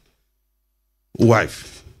friend's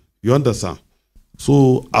wife. You understand?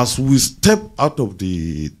 So as we stepped out of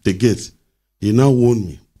the gate, he now warned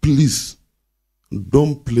me, please,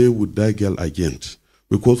 don't play with that girl again.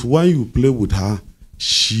 Because when you play with her,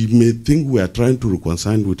 she may think we are trying to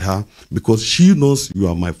reconcile with her because she knows you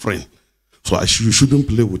are my friend. So you shouldn't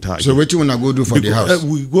play with her. So what do you want to go do for the house?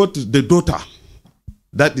 We go to the daughter.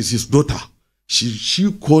 That is his daughter.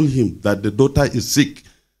 She called him that the daughter is sick.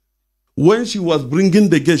 When she was bringing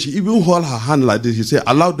the girl, she even hold her hand like this. He said,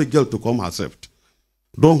 allow the girl to come herself.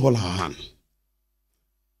 Don't hold her hand.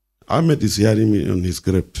 Ahmed is hearing me on his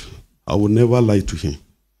script. I will never lie to him.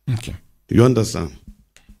 Okay. You understand?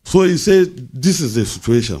 So he said, this is the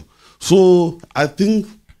situation. So I think,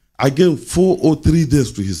 again, 4 or 3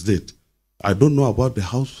 days to his death, I don't know about the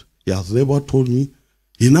house. He has never told me.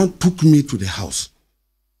 He now took me to the house.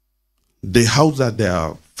 The house that they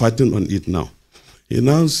are fighting on it now. He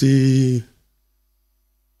now say,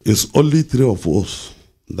 it's only 3 of us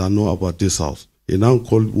that know about this house. He now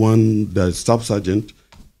called the staff sergeant.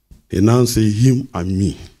 He now say him and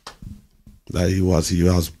me. That he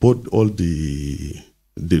has bought all the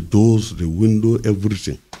doors, the window,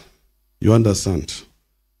 everything. You understand?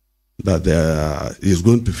 That he's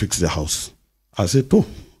going to fix the house. I said, oh,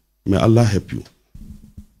 may Allah help you.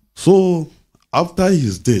 So after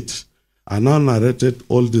his death, I now narrated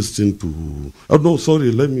all this thing to, oh no,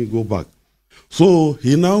 sorry, let me go back. So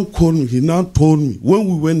he now called me, he now told me, when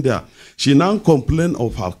we went there, she now complained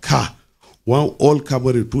of her car, one old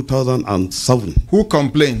Camry 2007. Who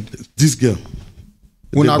complained? This girl.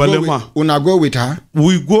 Una go with her?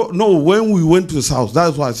 We go, no, when we went to his house,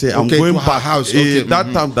 that's why I say I'm going back. House. Okay.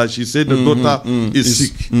 That time that she said the daughter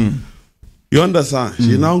is sick. You understand?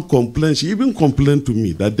 She now complained. She even complained to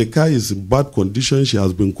me that the car is in bad condition. She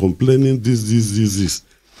has been complaining this.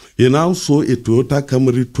 He now saw a Toyota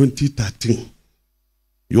Camry 2013.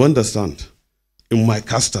 You understand? In my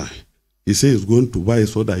cast time. He said he's going to buy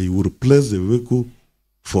so that he will replace the vehicle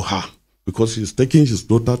for her because he's taking his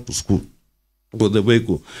daughter to school with the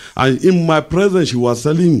vehicle. And in my presence, she was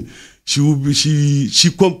telling me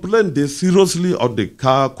she complained seriously of the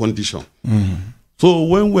car condition. So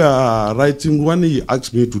when we are writing, when he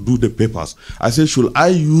asked me to do the papers, I said, should I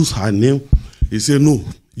use her name? He said, no,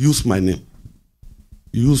 use my name.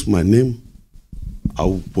 Use my name. I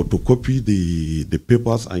will photocopy the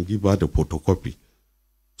papers and give her the photocopy.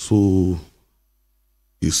 So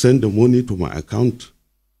he sent the money to my account.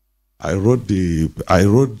 I wrote the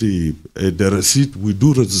receipt. We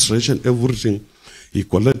do registration, everything. He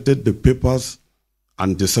collected the papers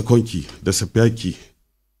and the second key, the spare key.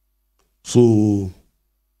 So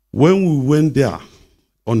when we went there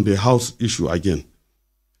on the house issue again,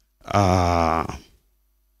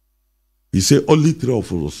 he said only 3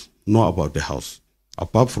 of us know about the house.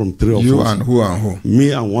 Apart from 3 of us. You and who?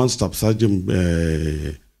 Me and one staff sergeant,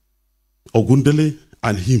 Ogundele,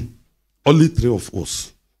 and him. Only 3 of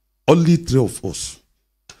us. Only 3 of us.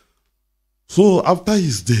 So after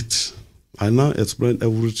his death, I now explained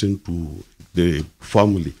everything to the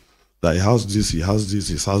family. That he has this, he has this,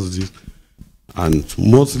 he has this. And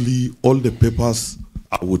mostly all the papers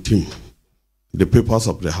are with him. The papers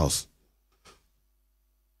of the house.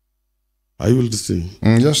 Are you listening?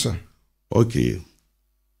 Yes, sir. Okay.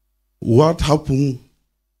 What happened?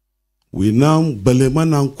 Belema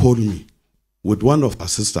now called me with one of her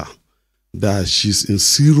sister that she's in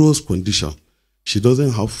serious condition. She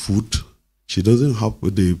doesn't have food. She doesn't have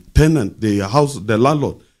the tenant, the house, the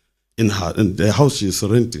landlord in the house she's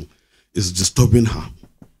renting is disturbing her.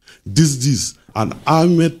 This, and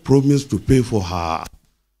Ahmed promised to pay for her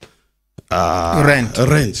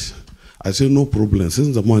rent. I said, no problem,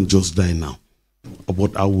 since the man just died now.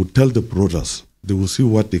 But I will tell the brothers, they will see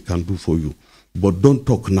what they can do for you. But don't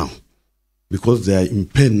talk now, because they are in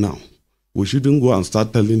pain now. We shouldn't go and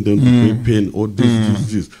start telling them to pay pain or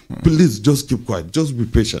this. Please just keep quiet, just be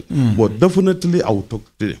patient. But definitely I will talk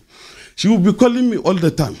to them. She will be calling me all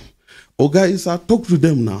the time. Oga Isa, talk to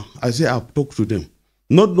them now. I say, I've talked to them.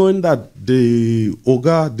 Not knowing that the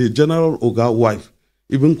general Oga wife,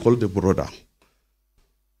 even called the brother.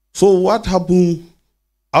 So what happened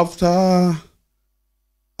after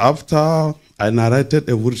I narrated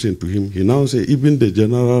everything to him? He now said even the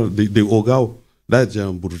general, the Oga, that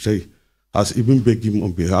Jan Burutei, has even begged him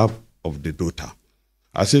on behalf of the daughter.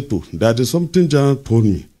 I said to him, there is something Jan told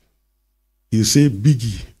me. He said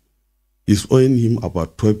Biggie is owing him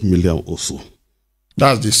about 12 million or so.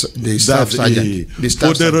 That's the staff sergeant.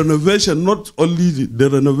 For the renovation, not only the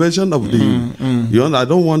renovation of the, you know, I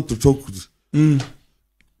don't want to talk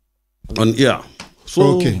on air.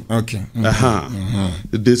 So, okay.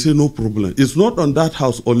 They say no problem. It's not on that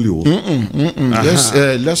house only.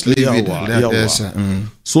 Let's leave it. Yes,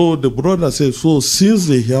 So the brother said, so since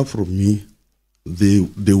they hear from me, they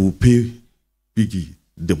will pay Biggie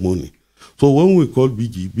the money. So when we call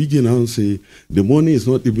Biggie now say the money is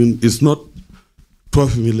not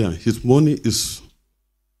 12 million. His money is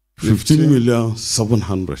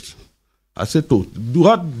 15,700,000. I said, to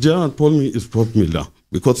what Jan told me is 12 million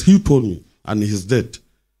because he told me and he's dead.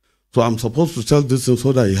 So I'm supposed to tell this thing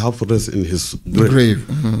so that he have rest in his grave.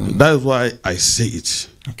 That is why I say it.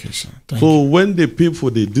 Okay, sir. So when they pay for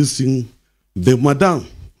this thing, the madam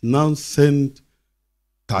now sent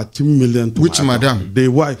 13 million to which my madam? Account. The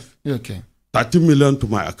wife. Okay. 13 million to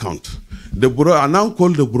my account. The brother, I now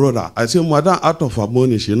called the brother. I said, madam, out of her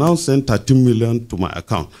money, she now sent 13 million to my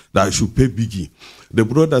account that I should pay Biggie. The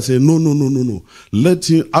brother said, no. Let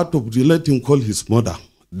him call his mother,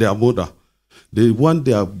 their mother. They want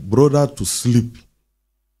their brother to sleep.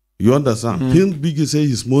 You understand? Him Biggie say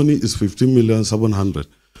his money is 15,700,000.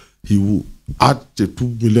 He will add the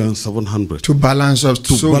 2,700,000 to balance up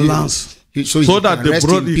so that the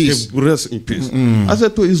brother can rest in peace. I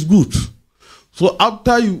said, oh, it's good. So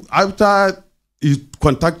after he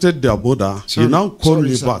contacted their mother, he now called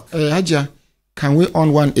me back. Haja, can we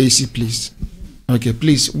on one AC, please? Okay,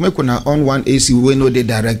 please. We can on one AC. We know the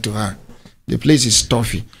direct to her. The place is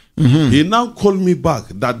stuffy. He now called me back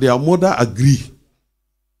that their mother agreed.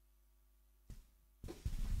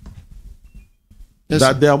 Yes,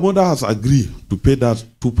 that their mother has agreed to pay that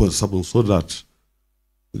 2.7 so that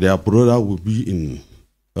their brother will be in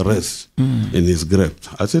rest in his grave.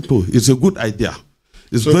 I said, oh, it's a good idea.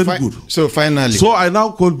 It's very good. So finally. So I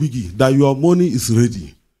now called Biggie that your money is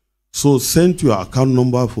ready. So send your account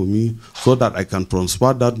number for me so that I can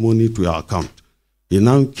transfer that money to your account. He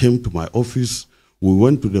now came to my office. We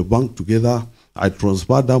went to the bank together. I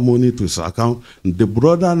transferred that money to his account. The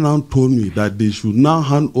brother now told me that they should now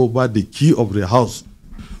hand over the key of the house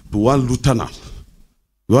to one lieutenant.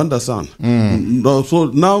 You understand? No, so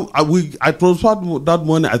now I transferred that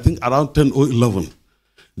money, I think around 10 or 11.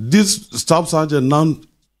 This staff sergeant now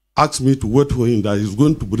asked me to wait for him, that he's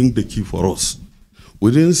going to bring the key for us.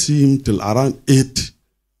 We didn't see him till around 8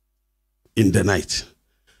 in the night.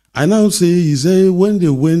 I now say, he said, when they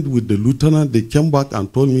went with the lieutenant, they came back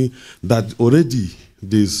and told me that already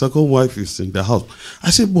the second wife is in the house.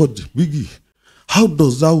 I said, but Biggie, how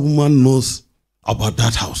does that woman knows about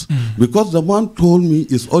that house? Because the man told me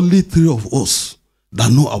it's only 3 of us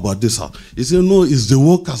that know about this house. He said, no, it's the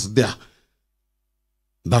workers there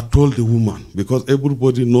that told the woman, because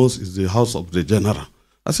everybody knows it's the house of the general.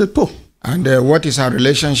 I said, oh. And what is her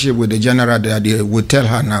relationship with the general that they will tell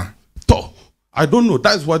her now? Oh, I don't know.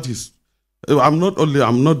 That's what is. I'm not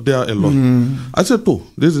there alone. I said, oh,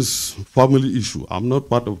 this is family issue. I'm not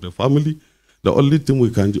part of the family. The only thing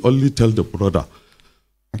we can only tell the brother,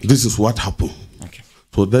 this is what happened. Okay.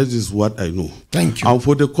 So that is what I know. Thank you. And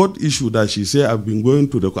for the court issue that she said, I've been going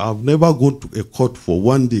to the court. I've never gone to a court for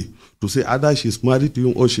one day to say either she's married to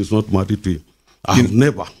him or she's not married to him. I've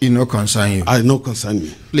never. It no concern you. I no concern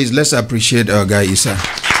me. Please, let's appreciate Oga Issa.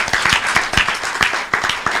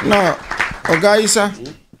 Now, Oga Issa,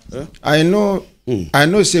 I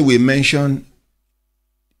know say we mention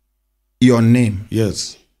your name.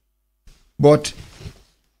 Yes. But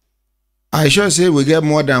I sure say we get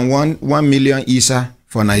more than 1 million Issa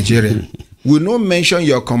for Nigeria. We no mention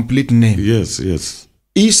your complete name. Yes, yes.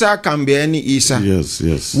 Issa can be any Issa. Yes,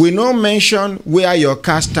 yes. We no mention where your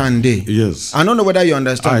caste stand dey. Yes. I don't know whether you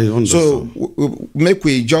understand. I understand. So make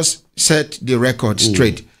we just set the record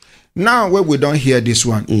straight. Now where we don't hear this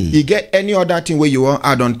one, you get any other thing where you want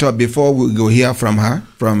add on top before we go hear from her?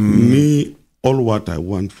 From me, all what I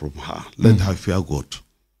want from her, let her fear God.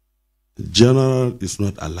 General is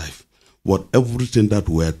not alive, but everything that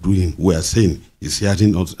we are doing, we are saying, is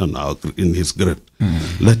hearing us in his grave.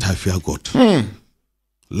 Let her fear God.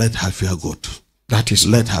 Let her fear God. That is,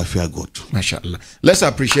 let her fear God. MashaAllah. Let's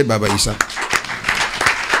appreciate Baba Issa.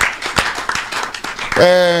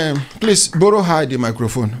 Please borrow her the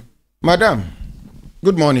microphone. Madam,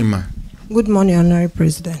 good morning, ma. Good morning, Honorary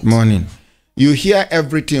President. Morning. You hear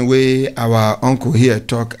everything where our uncle here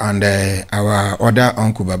talk and our other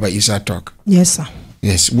uncle Baba Issa talk. Yes, sir.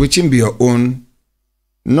 Yes, which be your own,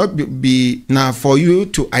 not be now for you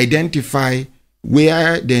to identify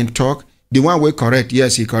where they talk. The one way correct,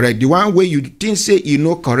 yes, he correct. The one way you didn't say you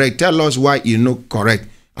know correct, tell us why you know correct.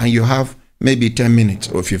 And you have maybe 10 minutes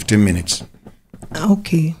or 15 minutes.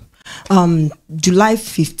 Okay. July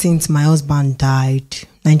 15th, my husband died.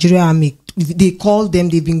 Nigeria Army, they called them,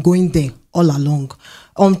 they've been going there all along.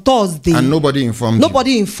 On Thursday. And nobody informed you?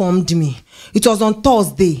 Nobody informed me. It was on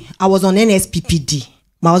Thursday. I was on NSPPD.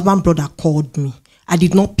 My husband brother called me. I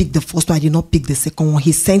did not pick the first one. I did not pick the second one.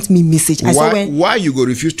 He sent me message. Why you go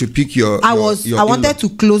refuse to pick your? I wanted to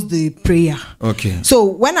close the prayer. Okay. So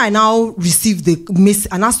when I now received the message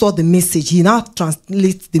and I saw the message, he now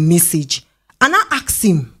translates the message. And I asked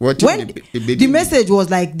him the message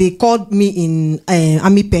was like they called me in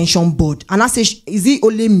Army Pension Board, and I said, "Is it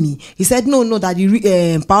only me?" He said, "No, that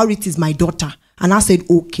the priority is my daughter." And I said,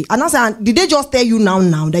 okay. And I said, did they just tell you now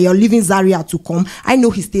that you're leaving Zaria to come? I know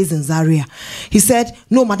he stays in Zaria. He said,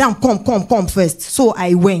 no, madam, come first. So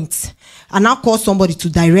I went. And I called somebody to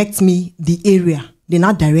direct me the area. They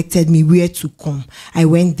now directed me where to come. I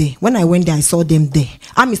went there. When I went there, I saw them there.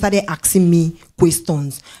 Ami started asking me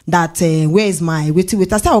questions that, where is my wait.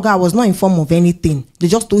 I said, okay, I was not informed of anything. He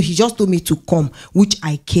just told me to come, which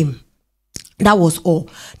I came. That was all.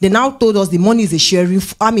 They now told us the money is a sharing.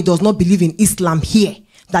 Army does not believe in Islam here.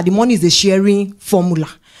 That the money is a sharing formula.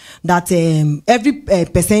 That every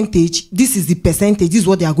percentage, this is the percentage. This is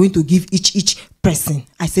what they are going to give each person.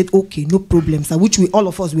 I said, okay, no problem, sir. Which all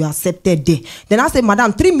of us we accepted there. Then I said,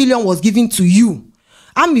 madam, 3 million was given to you.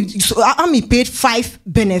 Army paid 5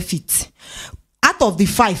 benefits. Out of the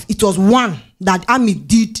 5, it was 1 that Army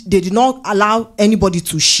did. They did not allow anybody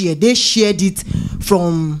to share. They shared it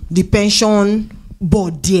from the pension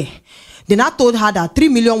board there. Then I told her that 3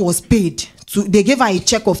 million was paid. They gave her a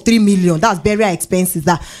check of 3 million. That's burial expenses.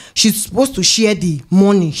 That she's supposed to share the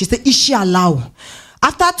money. She said, inshallah.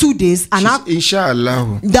 After 2 days, and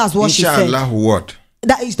inshallah. That's what she said. Inshallah what?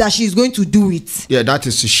 That is that she's going to do it. Yeah, that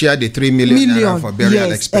is to share the 3 million for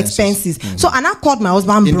burial expenses. So, and I called my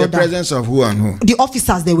husband brother. In the presence of who and who? The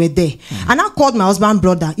officers, they were there. And I called my husband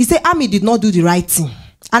brother. He said, Army did not do the right thing.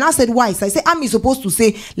 And I said, why? So I said, Army is supposed to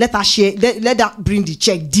say, let her share, let her bring the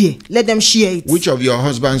check there. Let them share it. Which of your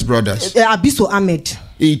husband's brothers? Abiso Ahmed.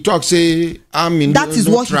 He talks, say, Army. That is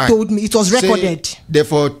what he told me. It was recorded.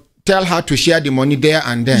 Therefore, tell her to share the money there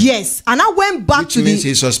and then. Yes, and I went back Which means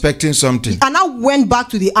he's suspecting something. And I went back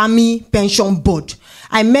to the Army Pension Board.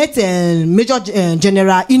 I met Major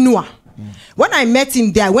General Inua. When I met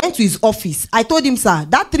him there, I went to his office. I told him, sir,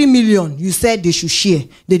 that 3 million you said they should share,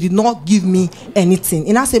 they did not give me anything.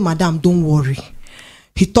 And I said, madam, don't worry.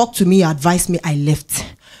 He talked to me, advised me, I left.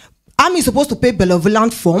 Army is supposed to pay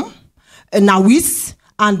benevolent form, Nawis,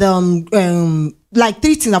 and like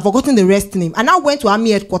 3 things. I've forgotten the rest name. And I went to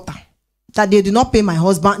Army headquarters that they did not pay my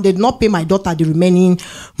husband, they did not pay my daughter the remaining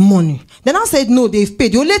money. Then I said, no, they've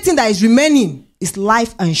paid. The only thing that is remaining is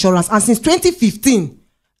life insurance. And since 2015,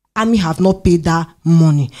 Army have not paid that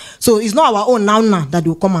money. So it's not our own now that they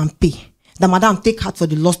will come and pay. The madam, take heart for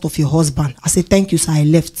the loss of your husband. I said, thank you, sir. I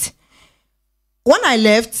left. When I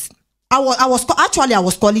left, I was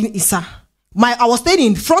calling Issa. I was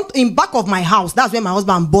staying in back of my house. That's where my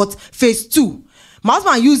husband bought phase 2. My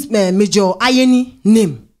husband used Major Ayeni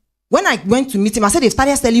name. When I went to meet him, I said they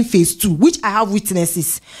started selling phase 2, which I have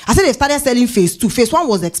witnesses. I said they started selling phase 2. Phase 1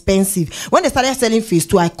 was expensive. When they started selling phase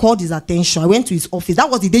 2, I called his attention. I went to his office. That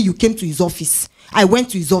was the day you came to his office. I went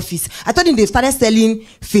to his office. I told him they started selling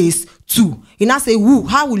phase 2. He now said, who?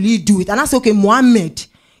 How will he do it? And I said, okay, Mohammed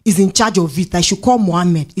is in charge of it. I should call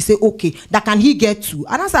Mohammed. He said, okay, that can he get to?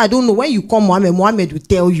 And I said, I don't know. When you call Mohammed, Mohammed will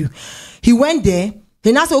tell you. He went there.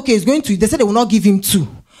 He now said, okay, he's going to. They said they will not give him 2.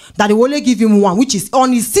 That they will only give him 1, which is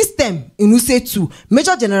on his system. In Use 2,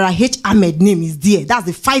 Major General H. Ahmed name is there. That's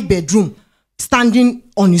the 5-bedroom standing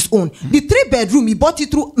on his own. The 3-bedroom, he bought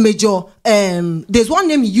it through Major. There's one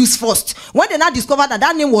name he used first. When they now discovered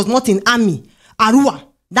that name was not in Army, Arua,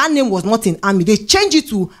 that name was not in Army. They changed it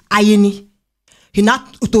to Ayeni. He now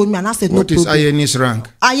told me, and I said, no problem. What is Ayeni's rank?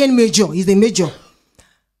 Ayen Major. He's a major.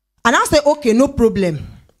 And I said, okay, no problem.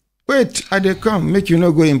 Wait, I dey come. Make you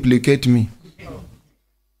not go implicate me.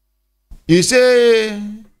 You say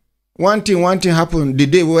one thing happened the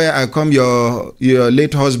day where I come your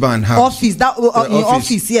late husband house. Office, that in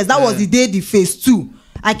office, yes. That was the day the phase 2.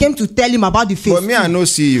 I came to tell him about the phase 2. For me, I no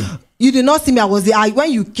see you. You did not see me. I was there. When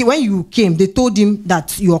you came, they told him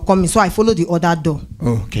that you are coming. So I followed the other door.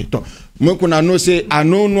 Okay. Mukuna no say I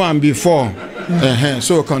know one before.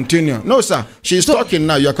 So continue. No, sir. She's talking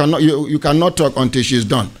now. You cannot talk until she's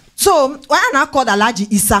done. So when I called Alhaji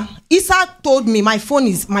Issa told me my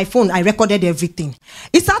phone. I recorded everything.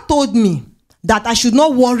 Issa told me that I should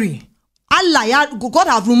not worry. God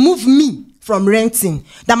have removed me from renting.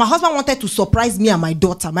 That my husband wanted to surprise me and my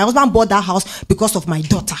daughter. My husband bought that house because of my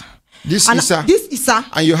daughter. This Issa.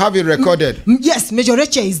 And you have it recorded. Yes, Major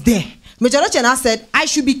Rachel is there. Major Rachel now said I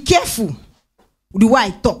should be careful with the way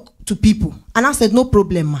I talk to people. And I said no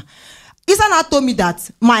problem, ma. Issa now told me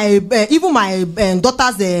that even my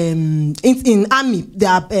daughters in Army, they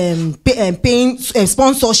are paying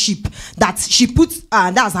sponsorship that she puts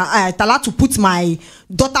that's allowed to put my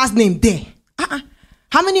daughter's name there.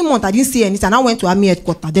 How many months I didn't see anything? And I went to Army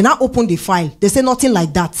headquarters. They now opened the file. They say nothing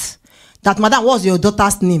like that. That madam, what's your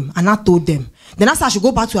daughter's name? And I told them. Then I said I should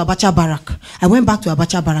go back to Abacha Barrack. I went back to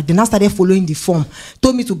Abacha Barrack. Then I started following the form.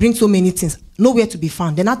 Told me to bring so many things. Nowhere to be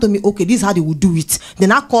found. Then I told me, okay, this is how they will do it.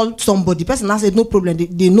 Then I called somebody. The person I said, no problem.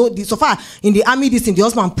 They know. So far, in the Army, this thing, the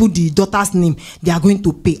husband put the daughter's name. They are going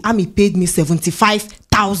to pay. Army paid me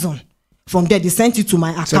 75,000. From there, they sent it to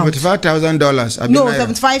my account. $75,000? No,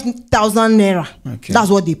 75,000 naira. Okay. That's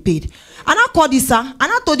what they paid. And I called Issa, and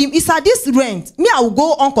I told him, Issa, this rent, me, I will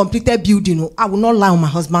go on completed building. I will not lie on my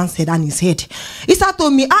husband's head and his head. Issa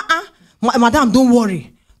told me, madam, don't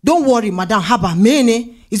worry. Don't worry, madam. Haba,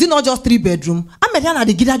 mene. Is it not just 3-bedroom?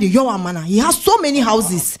 He has so many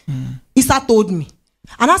houses. Issa told me.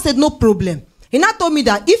 And I said, no problem. He now told me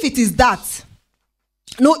that if it is that,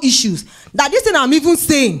 no issues. That this thing I'm even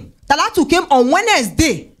saying, Talatu came on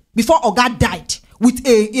Wednesday before Oga died with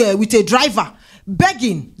a driver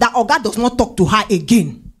begging that Oga does not talk to her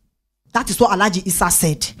again. That is what Alhaji Issa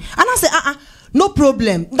said. And I said, no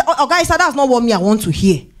problem. Oga Issa, that's not what me I want to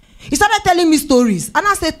hear. He started telling me stories. And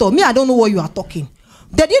I said, to me, I don't know what you are talking.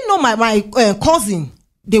 They didn't know my cousin.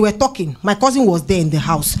 They were talking. My cousin was there in their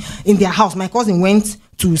house. My cousin went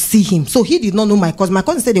to see him. So he did not know my cousin. My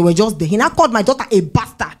cousin said they were just there. He now called my daughter a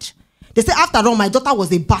bastard. They say after all, my daughter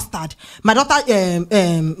was a bastard. My daughter,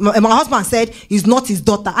 my husband said he's not his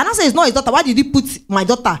daughter. And I said it's not his daughter. Why did he put my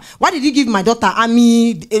daughter? Why did he give my daughter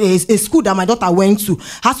Army, a school that my daughter went to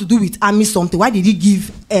has to do with Army something? Why did he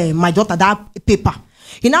give my daughter that paper?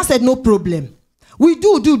 He now said no problem. We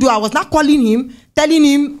do. I was not calling him, telling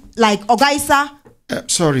him like Oga Issa.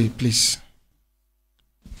 Sorry, please.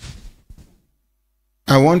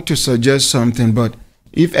 I want to suggest something, but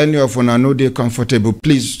if any of you know they're comfortable,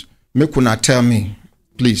 please. Make una tell me,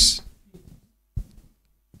 please.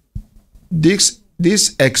 this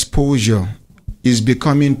exposure is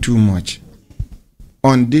becoming too much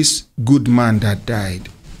on this good man that died.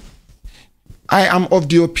 I am of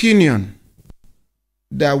the opinion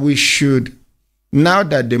that we should, now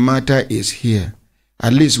that the matter is here,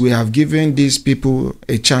 at least we have given these people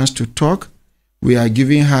a chance to talk. We are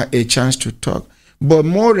giving her a chance to talk. But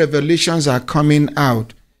more revelations are coming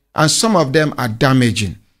out, and some of them are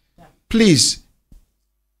damaging. Please,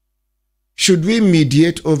 should we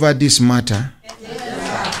mediate over this matter?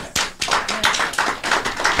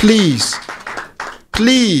 Please,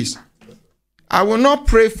 please. I will not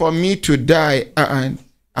pray for me to die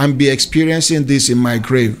and be experiencing this in my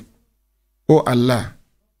grave. Oh Allah,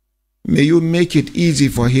 may you make it easy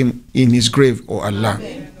for him in his grave, oh Allah.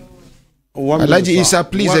 Alhaji Isa,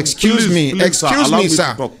 please excuse me. Excuse me,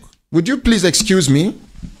 sir. Would you please excuse me?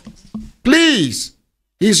 Please.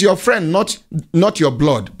 He's your friend, not your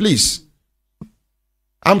blood. Please.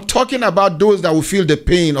 I'm talking about those that will feel the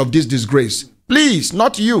pain of this disgrace. Please,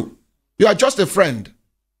 not you. You are just a friend.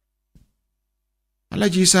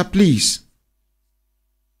 Alhaji Isa, please.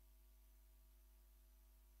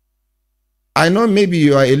 I know maybe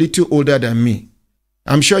you are a little older than me.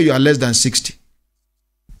 I'm sure you are less than 60.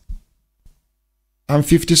 I'm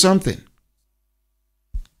 50-something.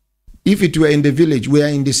 If it were in the village, we are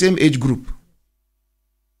in the same age group.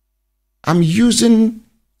 I'm using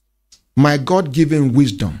my God-given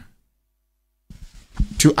wisdom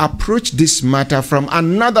to approach this matter from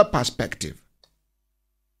another perspective.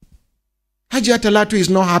 Hajiya Talatu is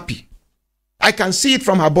not happy. I can see it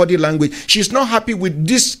from her body language. She's not happy with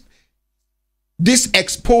these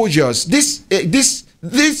exposures, these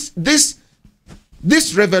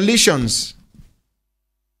revelations.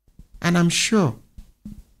 And I'm sure,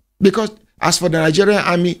 because as for the Nigerian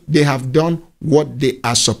army, they have done what they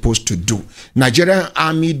are supposed to do. Nigerian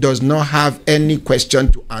army does not have any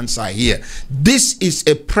question to answer here. This is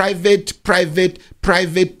a private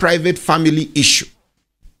family issue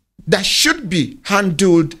that should be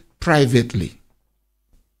handled privately.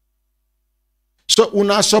 So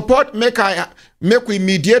una support make we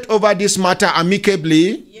mediate over this matter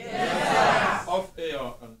amicably? Yes. Off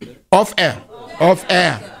air. Off air. Off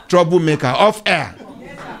air. Troublemaker. Off air.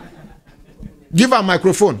 Give her a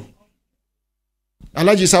microphone.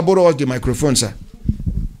 Alhaji Saboro was the microphone, sir.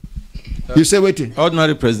 You say waiting.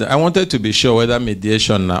 Ordinary President, I wanted to be sure whether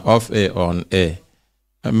mediation na off air or on air.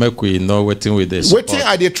 Make we know waiting with this. Waiting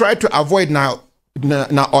are they try to avoid now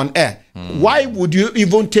on air. Why would you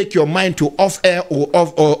even take your mind to off air or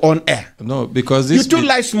on air? No, because this you too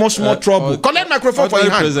like small trouble. Collect microphone for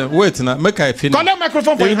your hand. President, wait now, make I finish. Collect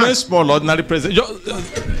microphone for your hand. Small ordinary president.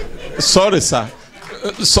 Sorry, sir.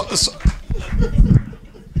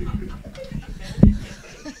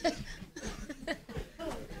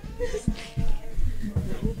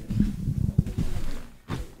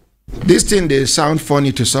 This thing they sound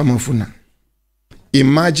funny to some of you.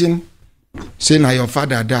 Imagine say now your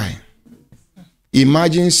father die.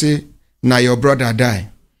 Imagine say now your brother die.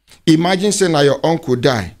 Imagine say now your uncle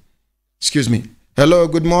die. Excuse me. Hello,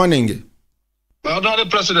 good morning. Honorable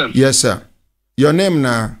President. Yes, sir. Your name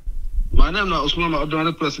now? My name now Usman,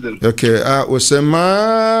 Honorable President. Okay, Usman.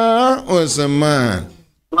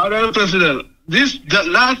 Honorable President, the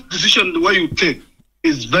last decision where you take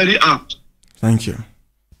is very apt. Thank you.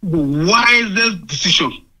 Wisest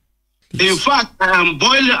decision. Please. In fact, I am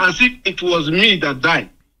boiling as if it was me that died.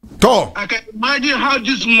 Talk. I can imagine how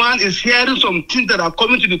this man is hearing some things that are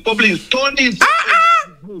coming to the public. He's turning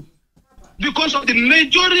because of the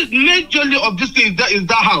majority of this thing is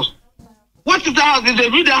that house. What is that house? If they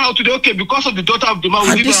read the house today, okay, because of the daughter of the man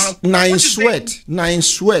who lives in the house. Nine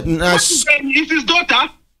sweat. It's his daughter.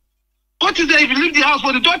 What is there if you leave the house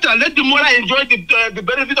for the daughter? Let the mother enjoy the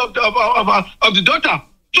benefit of the daughter.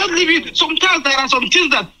 Just leave it. Sometimes there are some things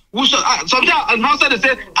that sometimes on outside they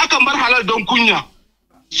say, "Akambar halal don kunya."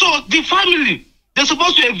 So the family, they're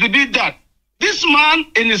supposed to exhibit that. This man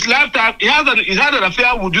in his lifetime, he had an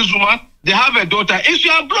affair with this woman. They have a daughter. It's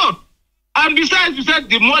your blood. And besides, you said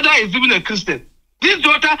the mother is even a Christian. This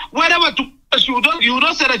daughter, whatever, you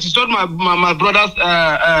don't say that she's not my brother's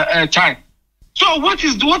child. So what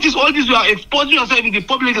is all this? You are exposing yourself in the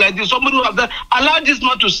public like this. Somebody who has done, allow this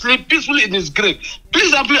man to sleep peacefully in his grave.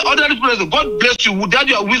 Please, I pray, ordinary president, God bless you with that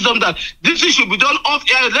your wisdom that this thing should be done off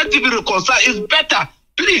air. Let it be reconciled. It's better.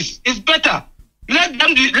 Please, it's better. Let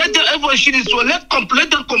them everyone shit is so. Let them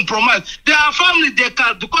compromise. They are family. They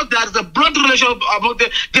can, because there is a blood relation among them.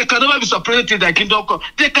 They can never be separated. Their kingdom come.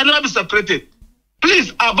 They can never be separated.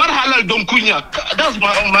 Please, abar halal don kunya. That's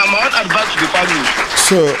my own advice to the family.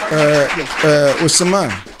 So,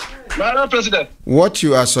 Usman, Madam President, what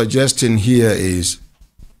you are suggesting here is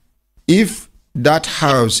if that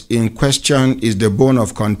house in question is the bone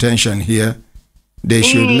of contention here, they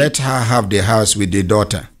should let her have the house with the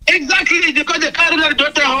daughter. Exactly, because they carry their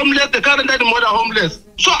daughter homeless, they carry their mother homeless.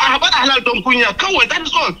 So I have halal don't kunya. Come on, that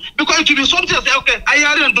is all. Because it will be something say, okay, I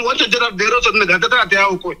are to want to generate the rest of the Gata.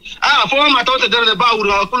 For my daughter, the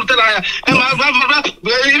Baura,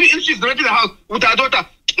 if she's renting a house with her daughter.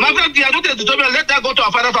 My friend, the daughter is let her go to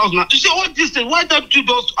her father's house now. You say, what is this? Why don't you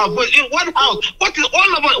just avoid in one house? What is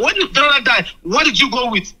all about? When the daughter died, what did you go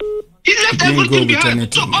with? He left everything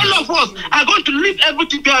behind. So all of us are going to leave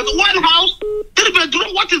everything behind. One house, 3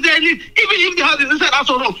 bedroom, what is their need? Even if the house is inside house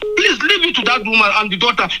or wrong, please leave it to that woman and the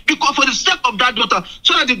daughter. Because for the sake of that daughter,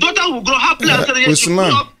 so that the daughter will grow happily and say, she grew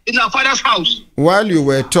up in her father's house. While you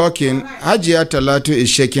were talking, Hajia Talatu is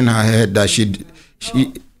shaking her head that she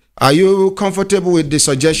are you comfortable with the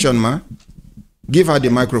suggestion, ma? Give her the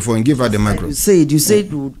microphone. Give her the microphone. You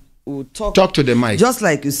said we'll talk to the mic. Just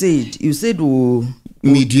like you said we'll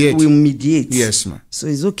mediate. We'll mediate. Yes, ma. So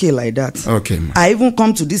it's okay like that. Okay, ma. I even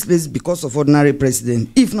come to this place because of ordinary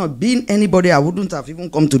president. If not being anybody, I wouldn't have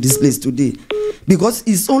even come to this place today. Because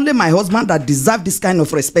it's only my husband that deserves this kind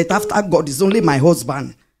of respect. After God, it's only my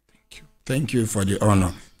husband. Thank you for the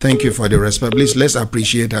honor. Thank you for the respect. Please, let's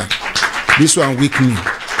appreciate her. This one weak me.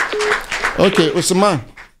 Okay, Usman.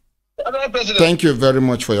 Thank you very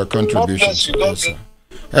much for your contribution.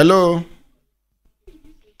 Hello.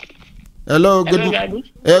 Hello.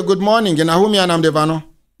 Good morning. Madam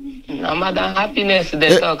Happiness,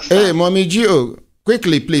 the talks. Hey, Mommy Gio,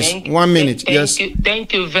 quickly, please. 1 minute. Yes.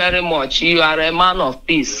 Thank you very much. You are a man of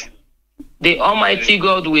peace. The Almighty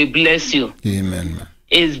God will bless you. Amen.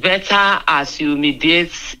 It's better as you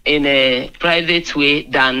mediate in a private way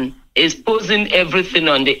than exposing everything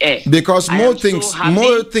on the air. Because more things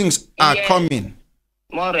are coming.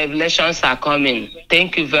 More revelations are coming.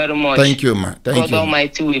 Thank you very much. Thank you, ma. Thank God you.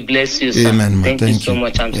 Almighty will bless you, sir. Amen, ma. Thank you so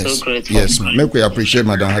much. I'm so grateful. Yes, ma. Make we appreciate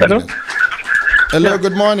Madam Happiness. Hello,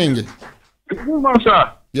 good morning. Good morning,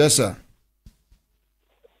 sir. Yes, sir.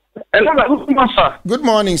 Hello, good morning, sir. Good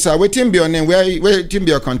morning, sir. What team be your name? Where team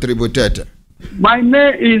be your contributor? My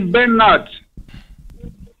name is Bernard.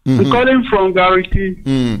 I'm calling from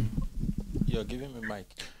Gariki. You're giving me mic.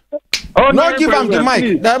 Oh, no, give him the mic.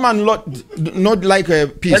 Please. That man not like a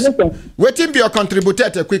piece. What team be your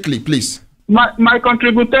contributor quickly, please? My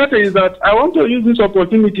contributor is that I want to use this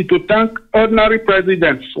opportunity to thank ordinary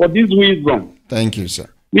presidents for this wisdom. Thank you, sir.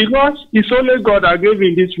 Because it's only God that gave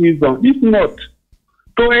him this wisdom. If not,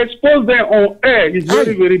 to expose them on air is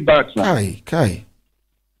very, very bad, sir. Kai.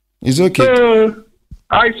 It's okay. So,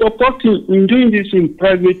 I support him in doing this in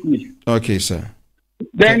privately. Okay, sir.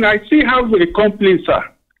 Then I see how they complain, sir.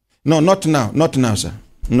 No, not now. Not now, sir.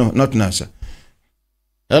 No, not now, sir.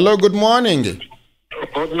 Hello, good morning.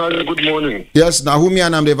 Ordinary, good morning. Yes, Nahumi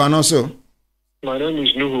and I'm the Vanoso. My name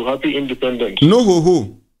is Nuhu. Happy Independence. Nuhu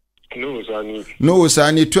who? Nuhu Sani. Nuhu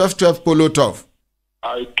Sani, 1212 Polo Tov.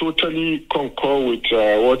 I totally concur with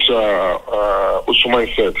what Usman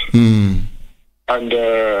said. And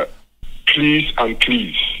please,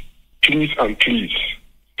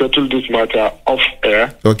 settle this matter off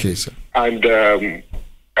air. Okay, sir. And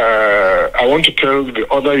I want to tell the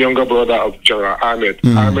other younger brother of General Ahmed.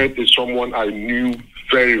 Ahmed is someone I knew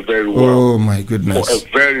very, very well. Oh, my goodness. For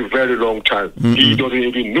a very, very long time. He doesn't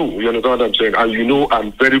even know. You understand what I'm saying? And you know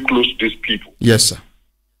I'm very close to these people. Yes, sir.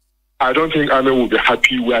 I don't think Ahmed will be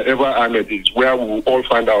happy wherever Ahmed is, where we will all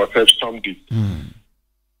find ourselves someday.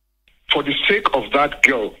 For the sake of that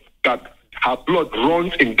girl, that her blood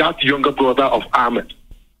runs in that younger brother of Ahmed.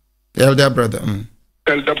 Elder brother.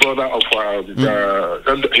 Elder brother of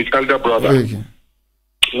his elder brother. Okay.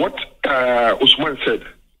 What Usman said,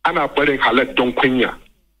 Anna Bering Halet Donkwenya,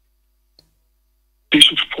 they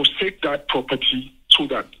should forsake that property so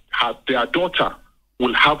that their daughter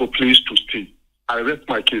will have a place to stay. I rest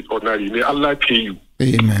my case ordinarily. May Allah pay you.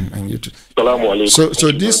 Amen. And you too.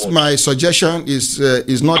 So this my suggestion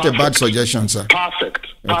is not a bad suggestion, sir. Perfect.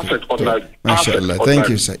 Perfect ordinary. Mashallah. Thank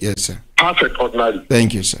you, sir. Yes, sir. Perfect ordinary.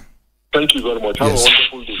 Thank you, sir. Thank you very much. Have a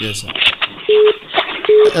wonderful day. Yes, sir.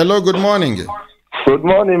 Hello, good morning. Good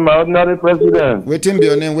morning, my ordinary president. Waiting be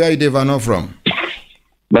your name. Where are you Devano from?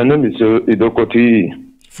 My name is Idokoti.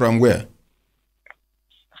 From where?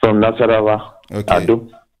 From Nasarawa. Okay.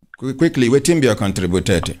 Ado. Quickly, waiting be your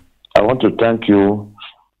contributor. I want to thank you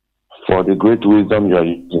for the great wisdom you are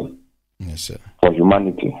using. Yes, sir. For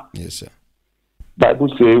humanity. Yes, sir. Bible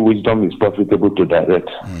says wisdom is profitable to direct.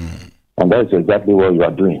 And that is exactly what you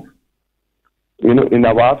are doing. You know, in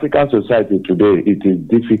our African society today, it is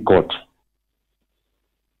difficult.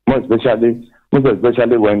 Most especially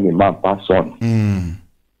when the man passes on.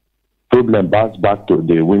 problem bounce back to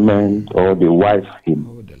the women or the wife he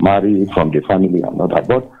married from the family and all that.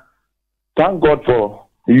 But thank God for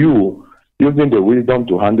you using the wisdom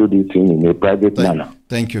to handle this thing in a private manner.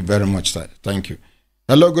 Thank you very much, sir. Thank you.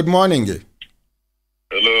 Hello, good morning.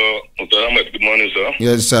 Hello, Mr. Ahmed. Good morning, sir.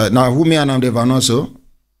 Yes, sir. Now, who me and I'm also?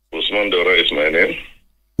 Usman Daura is my name.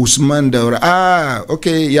 Usman Daura. Ah,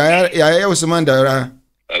 okay. Yeah, Usman Daura.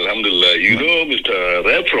 Alhamdulillah. You know, Mr.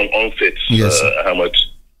 Right from onset, yes, Ahmed,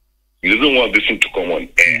 you don't want this thing to come on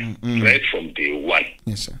air. Right from day one.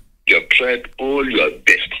 Yes, sir. You have tried all your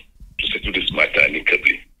best to settle this matter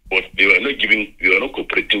amicably, but they were not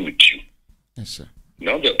cooperating with you. Yes, sir.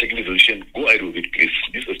 Now they are taking the solution. Go ahead with it, please.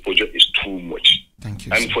 This exposure is too much. Thank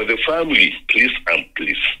you. And sir. for the family, please and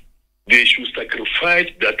please, they should sacrifice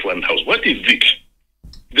that one house. What is it?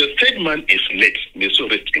 The third man is late. May so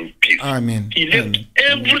rest in peace. Amen. He left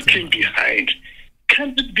everything behind.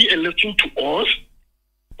 Can't it be a lesson to us?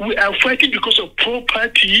 We are fighting because of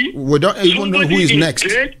property. We don't even know who is next.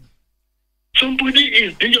 Dead. Somebody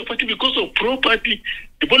is dead. You're fighting because of property.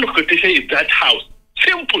 The bond of contention is that house.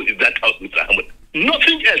 Simple is that house, Mr. Ahmed.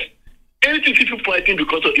 Nothing else. Anything people fighting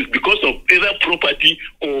because of is because of either property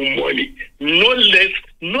or money. No less,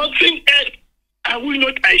 nothing else. Are we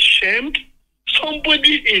not ashamed?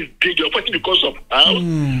 Somebody is dead. You're fighting because of house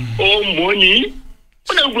or money.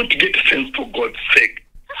 When are we going to get sense, for God's sake?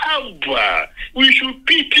 Abba, we should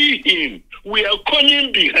pity him. We are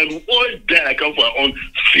coming behind. We all die account for our own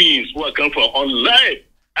sins. We account for our own life.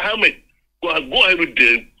 Ahmed, go ahead with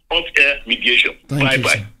the off-air mediation. Bye-bye.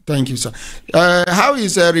 Sir. Thank you, sir. How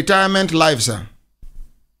is retirement life, sir?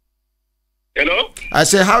 Hello? I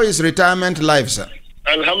say, how is retirement life, sir?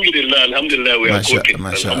 Alhamdulillah, we are cooking.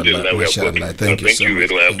 Alhamdulillah, we are cooking. Thank you so much.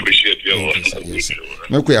 Thank you. I appreciate your work. Yes, sir.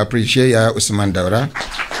 Make we appreciate Usman Daura.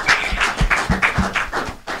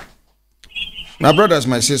 My brothers,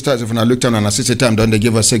 my sisters, if I look down and assist the time, don't they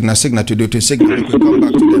give us signal to do to signal? We come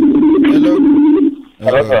back to them. Hello?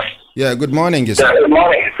 Hello. Yeah, good morning, sir. Yeah, good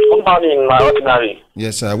morning. Good morning, my ordinary.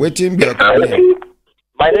 Yes, sir. Waiting be your calling.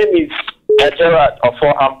 My name is Gerard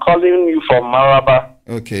Ofo. I'm calling you from Maraba.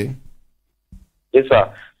 Okay. Yes, sir.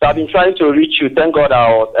 So I've been trying to reach you. Thank God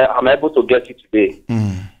I'm able to get you today.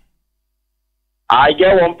 I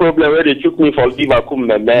get one problem where they took me for Liverpool.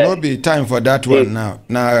 No be time for that one now.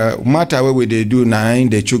 Now, matter what they do now,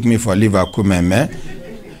 they took me for Liverpool. The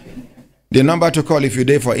number to call if you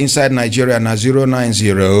day for inside Nigeria na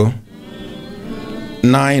 090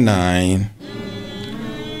 99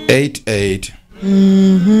 88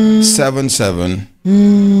 77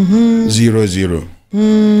 00.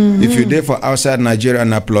 If you day for outside Nigeria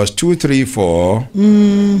na plus 234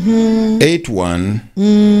 81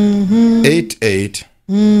 88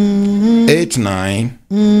 89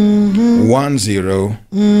 10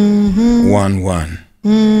 11.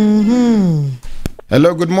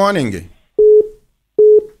 Hello, good morning.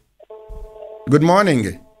 Good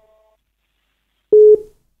morning.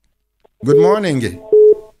 Good morning.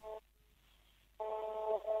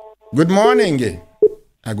 Good morning.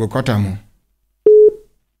 I go Kotamu.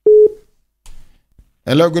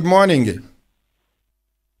 Hello, good morning.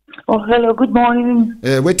 Oh, hello, good morning.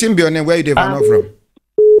 Waiting be your name. Where you from?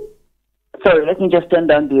 Sorry, let me just turn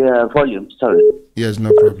down the volume. Sorry. Yes,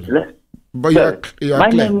 no problem. But you are my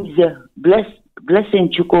clear. name is Blessing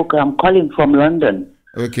Chukoka. I'm calling from London.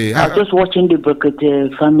 Okay. I was just watching the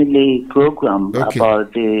Brekete Family program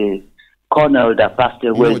about the colonel that passed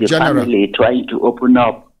away, the family trying to open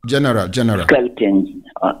up General. skeletons.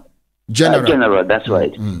 General, that's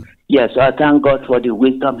right. Yes, I thank God for the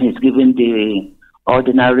wisdom He's given the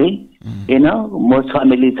ordinary. You know, most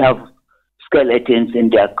families have skeletons in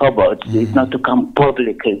their cupboards. It's not to come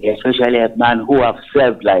publicly, especially a man who have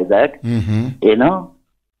served like that. You know,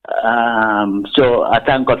 so I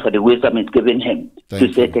thank God for the wisdom He's given him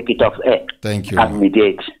to say, take it off air. Thank you. And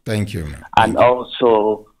mediate. Thank you. And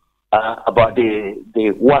also about the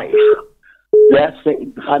wife. The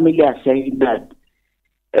family are saying that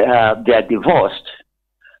they are divorced.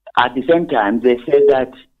 At the same time, they say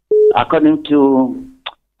that according to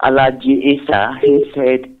Alaji Isa, he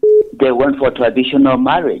said they went for traditional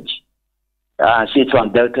marriage. She's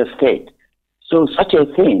from Delta State. So such a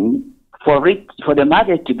thing, for the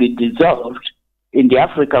marriage to be dissolved in the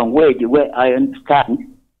African way, the way I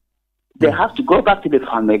understand, they have to go back to the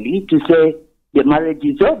family to say the marriage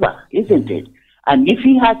is over, isn't it? And if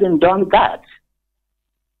he hasn't done that,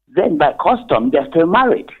 then by custom, they're still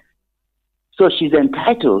married. So she's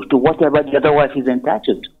entitled to whatever the other wife is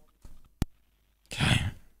entitled to.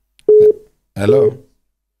 Hello?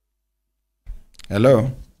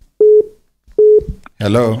 Hello?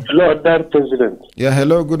 Hello, Dad President. Yeah,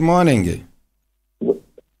 hello, good morning.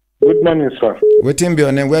 Good morning, sir. Waiting be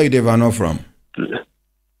your name. Where you Devano from?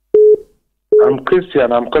 I'm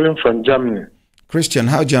Christian. I'm calling from Germany. Christian,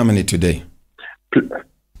 how Germany today?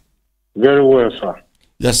 Very well, sir.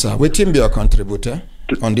 Yes, sir. Waiting be your contributor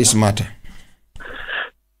on this matter.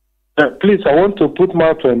 Please, I want to put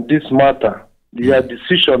mouth on this matter. Your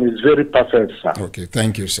decision is very perfect, sir. Okay,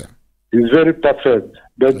 thank you, sir. It's very perfect.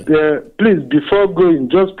 But please, before going,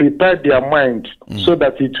 just prepare their mind so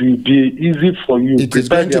that it will be easy for you. It is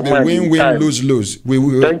going to be win-win, lose-lose.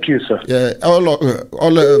 Thank you, sir.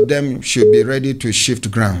 All of them should be ready to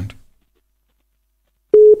shift ground.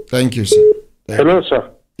 Thank you, sir. Hello,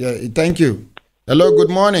 sir. Yeah, thank you. Hello, good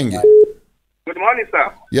morning. Good morning,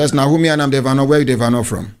 sir. Yes, Nahumi and I'm Devano. Where are you Devano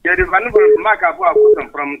from? Yeah, Devano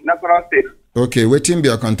from Nasarawa State. Okay, waiting be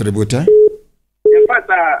your contributor. In fact,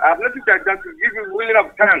 I've noticed that just to give you willing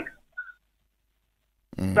of thanks.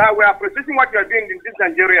 Sir, we are appreciating what you are doing in this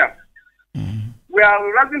Nigeria. We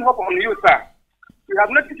are raising hope on you, sir. We have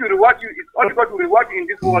nothing to reward you. It's only God to reward you in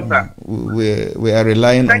this world, sir. We are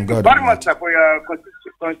relying on God. Thank you very much, sir, for your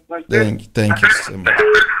consistency. Thank you so much.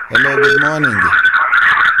 Hello, good morning.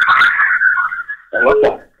 Hello,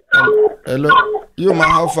 sir. Hello. You, ma,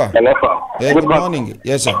 how far? Hello, sir. Yeah, good morning.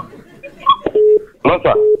 Yes, sir. Hello,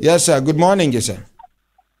 sir. Yes, sir. Good morning, yes, sir.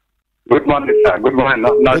 Good morning, sir. Good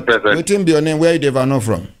morning. Not present. Waiting be your name. Where you Devano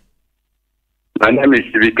from? My name is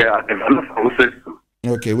Shivika Devano from Usesu.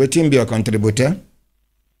 Okay, waiting be your contributor.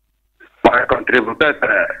 My contributor,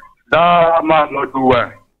 that man not do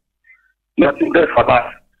well. Nothing there for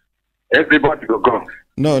that. Everybody will go.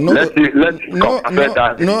 No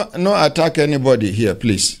attack anybody here,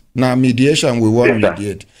 please. Now mediation, we want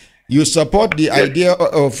mediate. You support the idea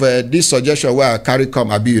of this suggestion where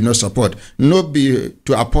CARICOM Abi you no support. No be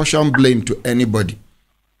to apportion blame to anybody.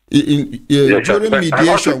 During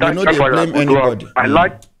mediation, we know they blame anybody. I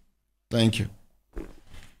like. Thank you.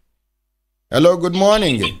 Hello, good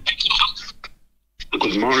morning.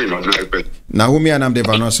 Good morning, Nahumi and I'm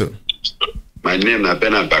Devanoso. My name is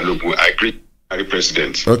Bernard Balogu. I greet the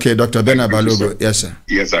President. Okay, Dr. Bernard Balogu. Yes, sir.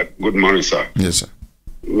 Yes, sir. Good morning, sir. Yes, sir.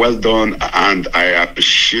 Well done, and I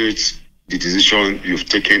appreciate the decision you've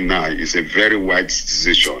taken now. It's a very wise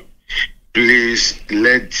decision. Please,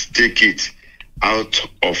 let's take it out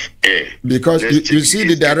of air. Because you see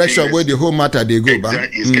the direction where the whole matter they go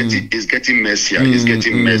back. It's getting messier. It's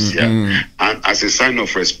getting messier. And as a sign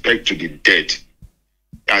of respect to the dead,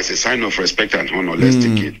 as a sign of respect and honor, let's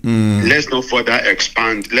take it. Let's not further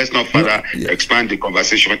expand. Let's not further expand the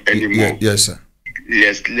conversation anymore. Yes, sir.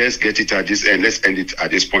 Yes, let's get it at this end. Let's end it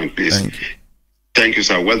at this point, please. Thank you,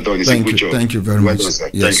 sir. Well done. It's a good job. Thank you very much. Done, sir.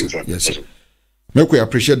 Yes, Thank you, sir. Yes, sir. Make we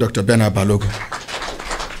appreciate Dr. Bernard Balogu.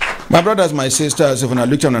 My brothers, my sisters, if I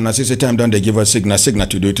look on and I see time, don't they give us signal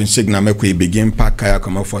to do it in signal, make we begin pack kaya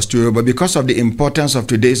come up for studio. But because of the importance of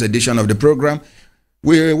today's edition of the program,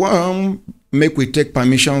 we want make we take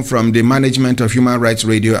permission from the management of Human Rights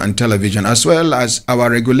Radio and Television, as well as our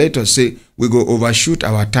regulators say we go overshoot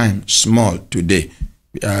our time small today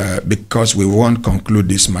because we won't conclude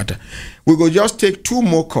this matter. We will just take two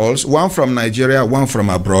more calls, one from Nigeria, one from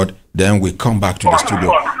abroad, then we come back to the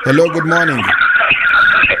studio. Hello, good morning.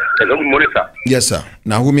 Hello, good morning, sir. Yes, sir.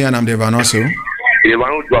 Nahumi and I'm Devanoso.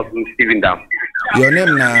 Steven Dam. Your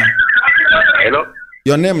name na? Hello?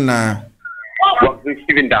 Your name na?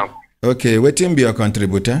 Steven Dam. Okay, waiting be your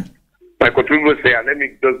contributor. My contributor, say, let me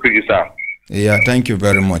just greet you, sir. Yeah, thank you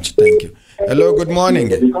very much. Thank you. Hello, good morning.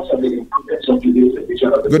 Good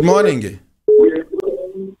morning.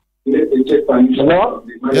 Hello?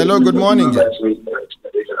 Hello, good morning.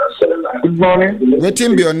 Good morning.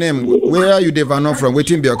 Waiting be your name. Where are you, Devano, from?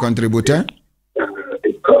 Waiting be your contributor.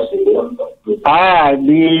 My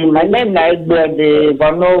name is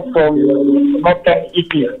Devano from Northern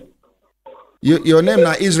Italy. Your name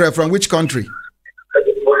now Israel from which country?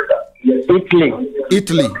 Italy.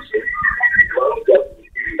 Italy.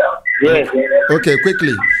 Yes. Okay,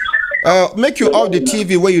 quickly. Make you off the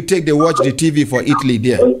TV where you take the watch the TV for Italy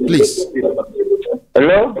there, please.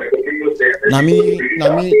 Hello? Nami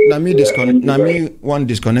one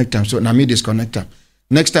disconnect them, so Nami disconnect them.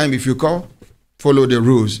 Next time if you call, follow the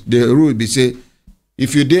rules. The rule be say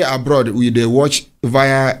if you dey abroad, they watch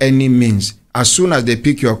via any means. As soon as they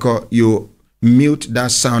pick your call, you mute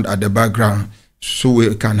that sound at the background so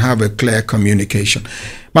we can have a clear communication.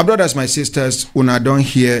 My brothers, my sisters, una don't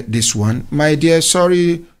hear this one. My dear,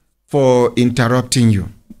 sorry for interrupting you.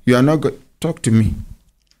 You are not going to talk to me.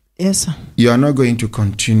 Yes, sir. You are not going to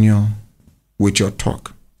continue with your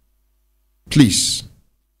talk. Please.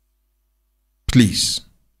 Please.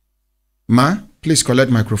 Ma, please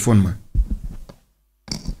collect microphone, ma.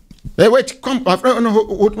 Hey, wait, come.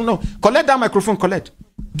 No, collect that microphone, collect.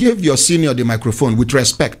 Give your senior the microphone with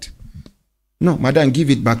respect. No, madam, give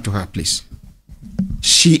it back to her, please.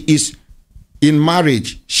 She is, in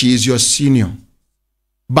marriage, she is your senior.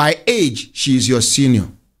 By age, she is your senior.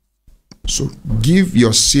 So give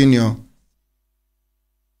your senior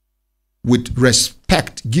with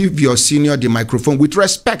respect. Give your senior the microphone with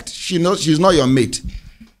respect. She knows she's not your mate.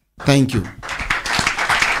 Thank you.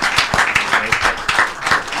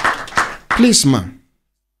 Please, ma.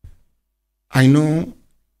 I know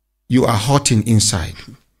you are hurting inside.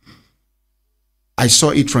 I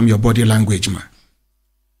saw it from your body language, ma.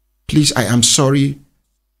 Please, I am sorry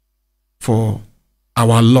for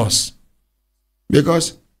our loss.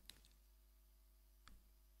 Because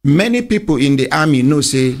many people in the army know,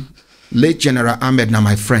 say, late General Ahmed na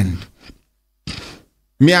my friend.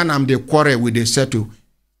 Me and I'm the quarrel with the settle.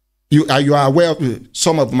 You are aware of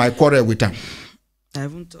some of my quarrel with them? I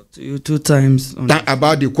haven't talked to you 2 times.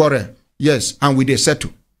 About the quarrel. Yes, and with the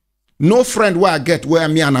settle. No friend where I get where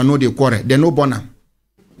me and I know the quarrel. They no bonam.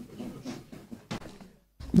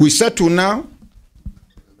 We settle now.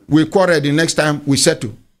 We quarrel the next time we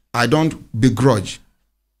settle. I don't begrudge.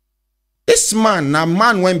 This man, now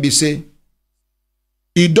man when be say,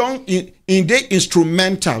 he don't in the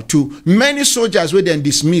instrumental to many soldiers where then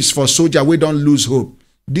dismiss for soldier we don't lose hope.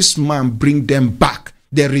 This man bring them back.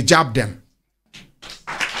 They rejab them.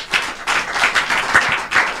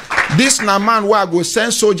 This na man where I go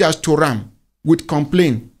send soldiers to Ram with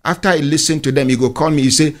complaint. After he listen to them, he go call me.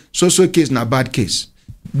 He say, so case na bad case.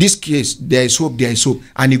 This case, there is hope, there is hope.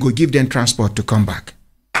 And he go give them transport to come back.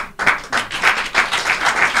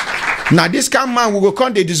 Now this kind of man will go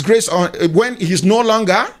come the disgrace on when he's no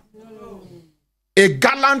longer a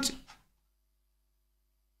gallant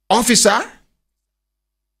officer.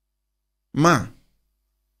 Ma,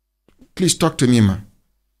 please talk to me, ma.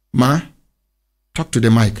 Ma, talk to the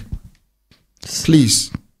mic.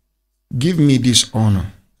 Please, give me this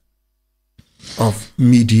honor of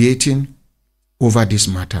mediating over this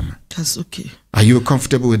matter, ma. That's okay. Are you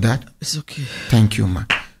comfortable with that? It's okay. Thank you, ma.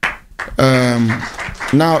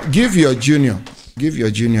 Now, give your junior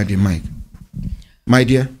the mic. My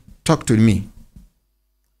dear, talk to me.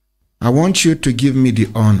 I want you to give me the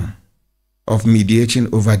honor of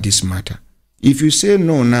mediating over this matter. If you say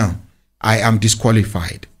no now, I am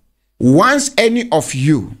disqualified. Once any of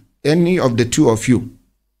the 2 of you,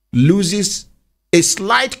 loses a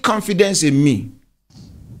slight confidence in me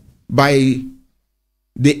by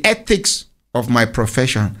the ethics of my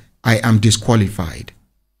profession, I am disqualified.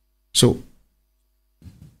 So,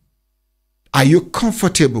 are you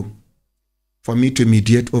comfortable for me to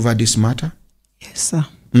mediate over this matter? Yes, sir.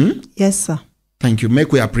 Yes, sir. Thank you.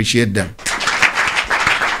 Make we appreciate them.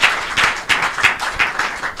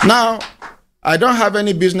 Now, I don't have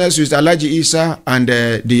any business with Alhaji Isa and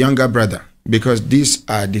the younger brother because these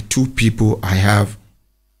are the 2 people I have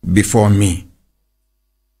before me.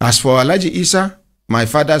 As for Alhaji Isa, my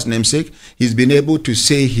father's namesake, he's been able to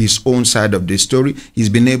say his own side of the story. He's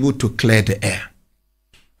been able to clear the air.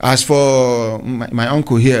 As for my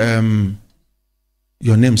uncle here,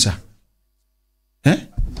 your name, sir?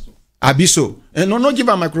 Abiso. No, give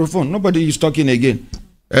a microphone. Nobody is talking again.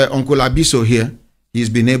 Uncle Abiso here, he's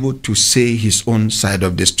been able to say his own side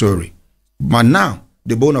of the story. But now,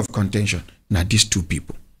 the bone of contention, now these 2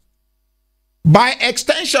 people. By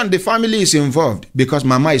extension, the family is involved because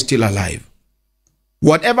Mama is still alive.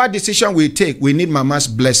 Whatever decision we take, we need Mama's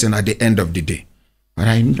blessing at the end of the day. But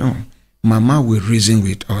I know Mama will reason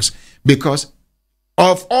with us because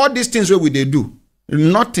of all these things we do,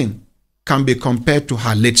 nothing can be compared to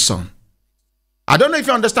her late son. I don't know if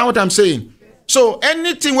you understand what I'm saying. So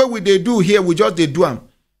anything we do here, we just do them.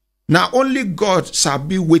 Now only God shall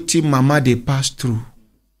be waiting Mama they pass through.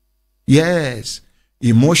 Yes,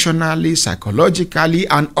 emotionally, psychologically,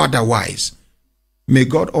 and otherwise. May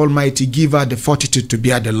God Almighty give her the fortitude to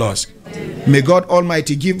bear the loss. May God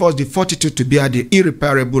Almighty give us the fortitude to bear the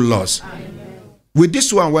irreparable loss. With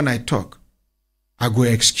this one, when I talk, I go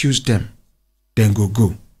excuse them, then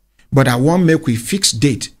go. But I want make we fix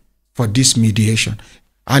date for this mediation.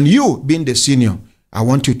 And you, being the senior, I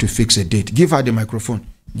want you to fix a date. Give her the microphone.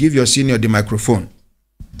 Give your senior the microphone.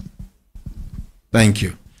 Thank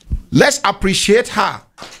you. Let's appreciate her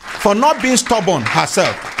for not being stubborn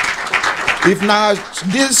herself. If now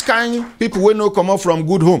this kind of people will not come up from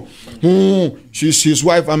good home, she's his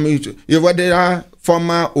wife, I mean, whether they are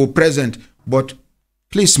former or present. But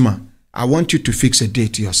please, ma, I want you to fix a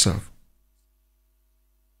date yourself.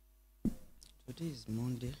 Today is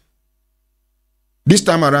Monday. This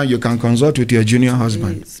time around, you can consult with your junior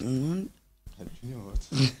husband.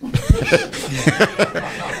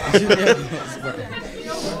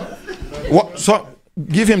 What? So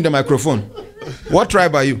Give him the microphone. What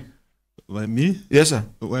tribe are you? By me? Yes, sir.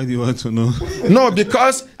 Why do you want to know? No,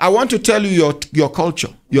 because I want to tell you your culture,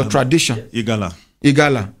 your tradition. Igala.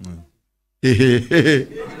 Igala.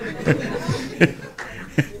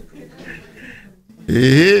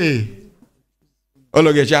 Hey.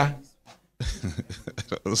 Ologecha.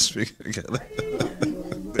 I don't speak Igala.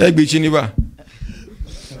 Egbichiniba.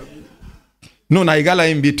 No, na Igala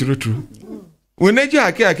in be true. Uneju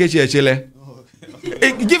ake akechi echele.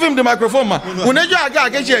 Give him the microphone, ma. Uneju ake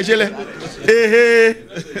akechi echele.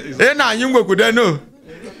 Na yingwe kude no.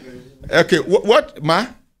 Okay, what ma?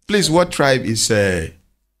 Please, what tribe is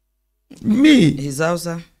me? He's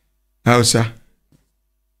Hausa. Hausa.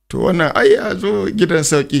 To wanna aya so gidan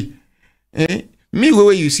sauki. Me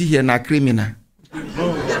where you see here na criminal.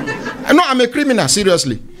 No, I'm a criminal,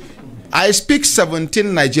 seriously. I speak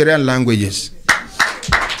 17 Nigerian languages.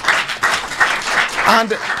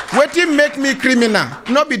 And what make me criminal?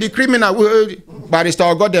 Not be the criminal barrister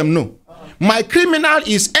or God them no. My criminal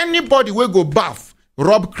is anybody will go bath,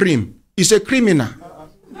 rob cream. Is a criminal.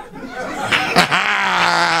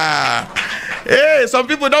 Hey, some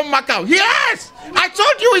people don't mark out. Yes, I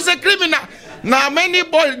told you it's a criminal. Now many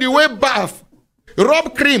boys the way bath,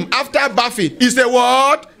 rob cream after bathing is a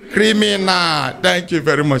what? Criminal. Thank you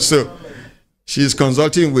very much. So she's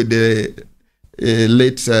consulting with the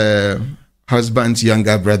late husband's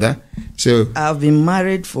younger brother. So I've been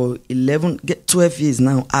married for 12 years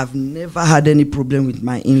now. I've never had any problem with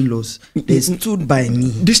my in-laws. They stood by me.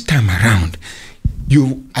 This time around,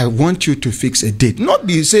 I want you to fix a date. Not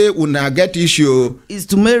be say when I get issue. Is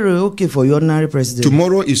tomorrow okay for your ordinary president?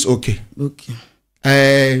 Tomorrow is okay. Okay.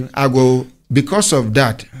 I go because of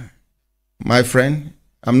that, my friend.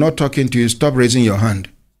 I'm not talking to you. Stop raising your hand.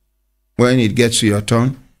 When it gets to your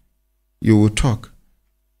turn, you will talk.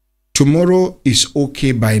 Tomorrow is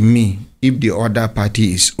okay by me if the other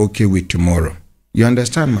party is okay with tomorrow. You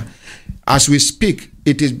understand, ma? As we speak,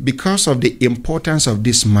 it is because of the importance of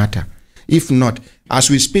this matter. If not, as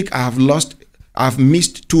we speak, I've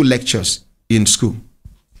missed 2 lectures in school.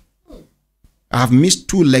 I've missed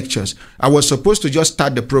 2 lectures. I was supposed to just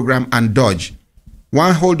start the program and dodge.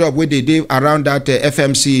 One hold up where they did around that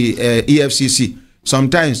FMC, EFCC.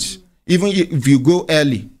 Sometimes, even if you go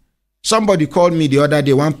early, somebody called me the other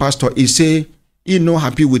day, one pastor, he say, he no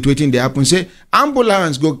happy with waiting they happen. Say,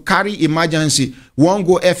 ambulance go carry emergency, one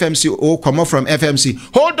go FMC or come up from FMC.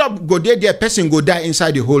 Hold up, go there, person go die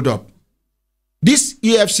inside the hold up. This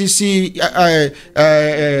EFCC,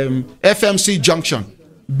 FMC junction,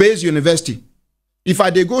 base university. If I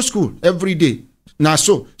dey go school every day, now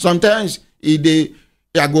so, sometimes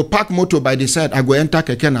I go park motor by the side, I go enter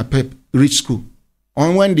keke na pep, reach school.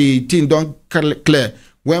 And when the thing don't clear,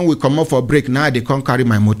 when we come up for break, now they can't carry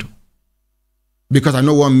my motor. Because I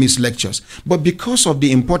no want miss lectures. But because of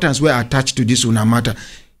the importance we are attached to this una matter,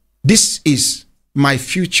 this is my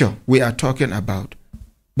future we are talking about.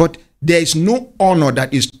 But there is no honor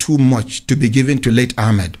that is too much to be given to late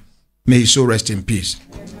Ahmed. May he so rest in peace.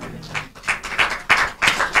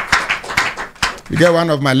 You get one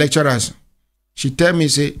of my lecturers, she tell me,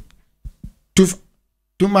 say,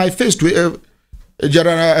 to my face, to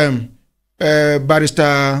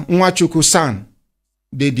Barrister Nwachuku San,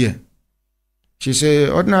 they there. She say,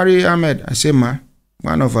 ordinary Ahmed. I say, ma,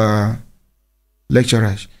 one of our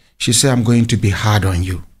lecturers. She say, I'm going to be hard on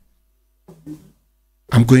you.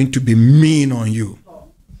 I'm going to be mean on you.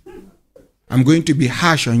 I'm going to be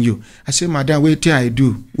harsh on you. I say, madam, wait till I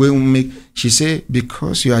do. She say,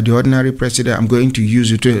 because you are the ordinary president, I'm going to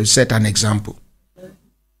use you to set an example.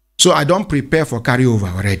 So I don't prepare for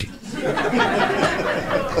carryover already.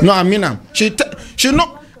 No, I mean them. She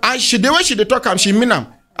know, the way she talk, she mean them.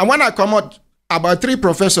 And when I come out, about 3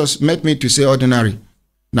 professors met me to say, ordinary.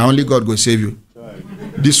 Now only God will save you.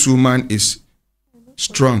 This woman is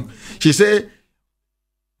strong. She say,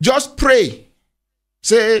 just pray.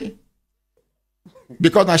 Say,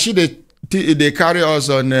 because now she they carry us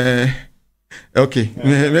on. Okay,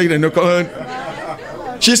 make them no come.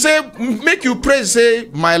 She say, make you pray. Say,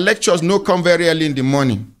 my lectures no come very early in the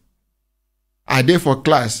morning. I dey for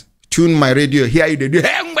class, tune my radio, hear you. They do.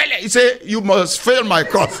 He say, you must fail my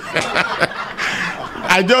course.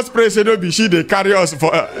 I just pray, say, no be she they carry us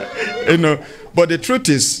for, you know. But the truth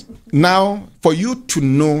is, now for you to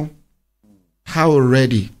know how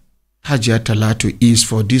ready Hajiya Talatu is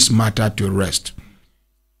for this matter to rest.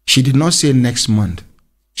 She did not say next month.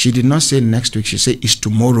 She did not say next week. She said, it's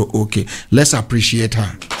tomorrow, okay. Let's appreciate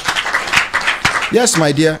her. Yes,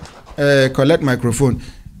 my dear, collect microphone.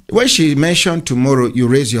 When she mentioned tomorrow, you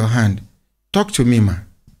raise your hand. Talk to me, ma.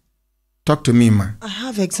 Talk to me, ma. I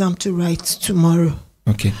have exam to write tomorrow.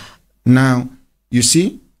 Okay. Now, You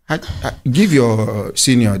see? Give your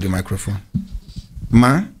senior the microphone.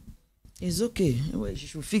 Ma? It's okay. Well, she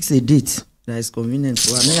should fix a date that is convenient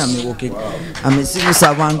for me. I'm working. I'm a civil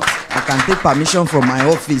servant. I can take permission from my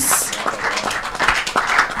office.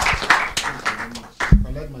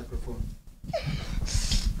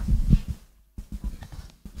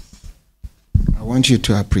 I want you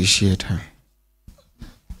to appreciate her.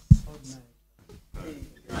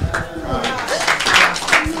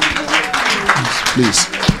 Please.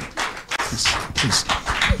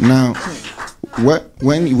 Now,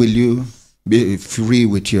 when will you be through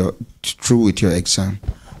with your exam?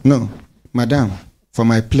 No, madam, for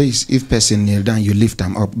my place, if person kneel down, you lift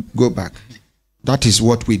them up, go back. That is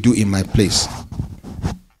what we do in my place.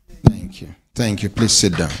 Thank you. Thank you. Please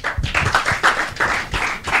sit down.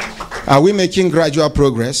 Are we making gradual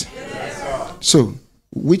progress? Yes. So,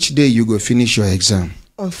 which day you go finish your exam?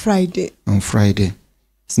 On Friday. On Friday.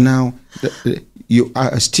 Now, you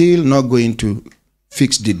are still not going to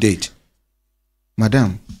fix the date.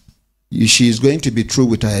 Madam, she is going to be through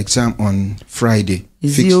with her exam on Friday.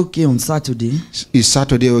 Is it okay on Saturday? Is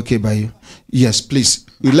Saturday okay by you? Yes, please.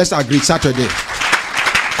 Let's agree Saturday.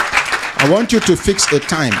 I want you to fix a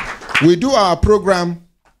time. We do our program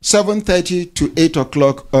 7:30 to 8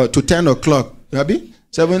 o'clock, to 10 o'clock. Abi?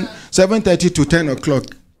 7:30 to 10 o'clock.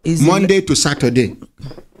 Monday to Saturday.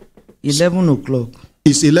 11 o'clock.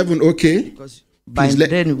 Is 11 okay? Because by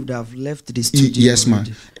then you would have left the studio. Yes, ma'am.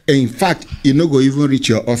 In fact, you no go even reach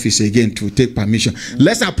your office again to take permission.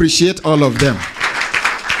 Let's appreciate all of them.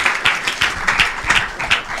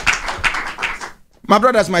 My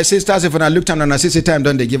brothers, my sisters, if I look down and I see time,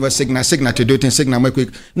 don't they give us signal to do things, signal more quick.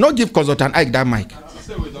 No give consultant Ike that mic.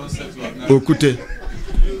 Okute.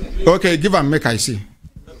 Okay, give a mic, I see.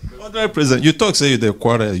 President, you talk say the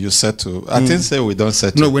quarrel you settle. I think say we don't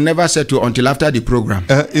settle. No, we never settle until after the program.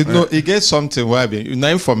 It gets something where no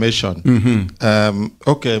information.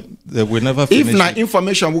 Okay, we never finish. If not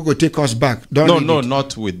information, we go take us back. No,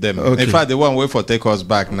 not with them. Okay. In fact, the one way for take us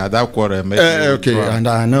back now that quarrel. Okay, and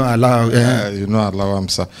I know allow. You know allow them,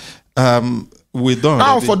 sir. We don't.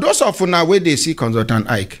 Now, for those of now where they see consultant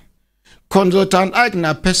Ike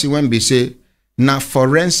na person when we say na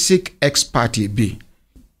forensic expert be.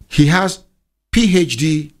 He has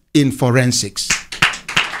PhD in forensics.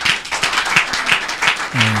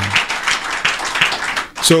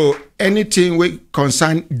 So anything we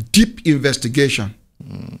concern deep investigation,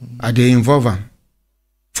 they involve him.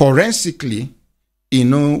 Forensically, you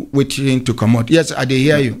know which thing to come out. Yes, I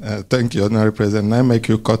hear you. Thank you, Honorary President. I make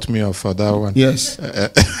you cut me off for that one. Yes.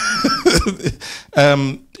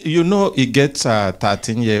 You know, it gets a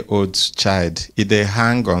 13-year-old child. They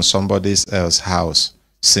hang on somebody else's house.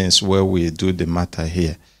 Since where we do the matter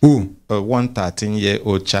here. Who? One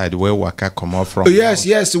 13-year-old child where Waka come up from.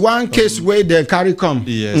 Yes. One case where they carry come.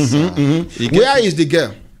 Yes. Where is the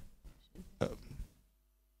girl?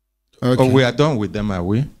 Okay. We are done with them, are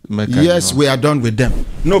we? Yes, we are done with them.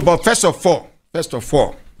 No, but first of all,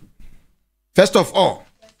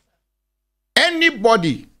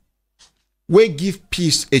 anybody will give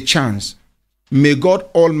peace a chance. May God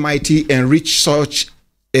Almighty enrich such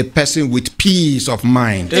a person with peace of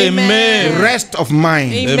mind. Amen. Rest of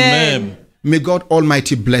mind. Amen. May God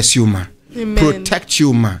Almighty bless you, ma. Amen. Protect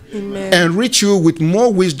you, ma. Amen. Enrich you with more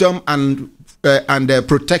wisdom and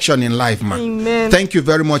protection in life, ma. Amen. Thank you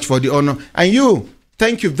very much for the honor. And you,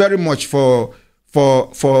 thank you very much for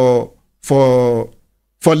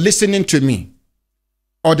listening to me.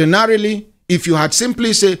 Ordinarily, if you had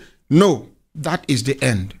simply said, no, that is the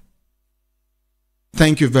end.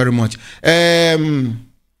 Thank you very much.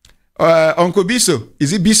 Uncle Biso,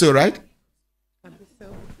 is it Biso, right?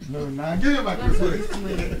 No, now give him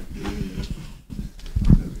microphone.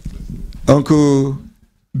 Uncle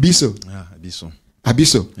Biso. Yeah, Abiso.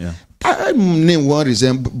 Abiso. Yeah. Name one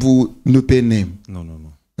resemble Nupe name. No.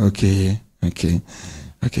 Okay.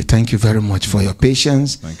 Thank you very much for your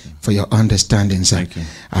patience, for your understanding, sir. Thank you.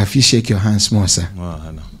 I feel shake your hands more, sir. Well, I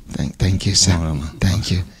know. Thank you, sir. Thank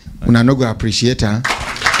you. Una no go appreciate her.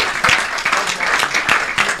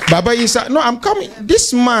 Baba Isa, no, I'm coming.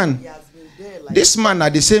 This man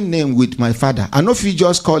had the same name with my father. I know if you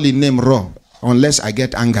just call his name raw, unless I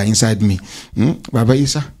get anger inside me. Baba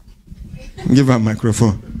Isa, give her a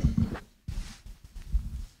microphone.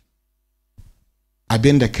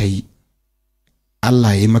 Abenda kai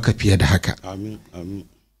Allah ya maka fiye da haka. Amin.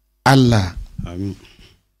 Allah. Amin.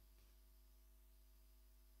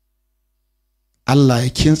 Allah ya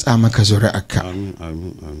kintsa maka zuri'arka.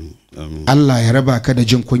 Amin. Allah ya raba ka da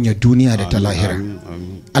jin kunya duniya da ta lahira.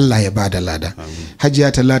 Allah ya bada lada.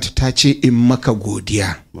 Hajiya Talatu ta ce in maka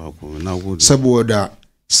godiya. Saboda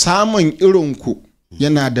samun irinku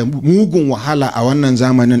yana da mugun wahala a wannan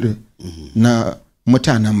zamanin na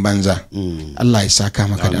mutanen banza. Allah ya saka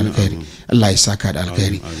maka da alkhairi. Allah ya saka da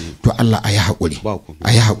alkhairi. To Allah ayi hakuri.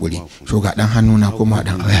 Ayi hakuri. So ga dan hannuna kuma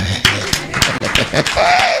dan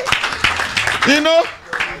you know,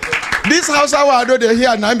 this house I do they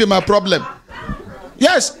here now be my problem.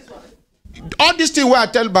 Yes. All this thing where I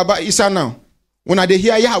tell Baba Isa now, when I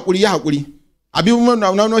hear ya hakuri. Abi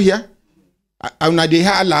no here. Una dey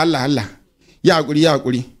hear Allah. Ya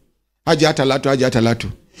hakuri. Haja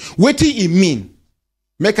talatu. Wetin it mean?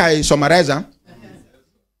 Make I summarize am.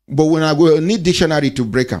 But when I go need dictionary to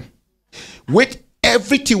break them. With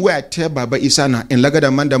everything where I tell Baba Isa now in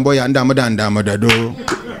Lagada Mandamboya and Damada do.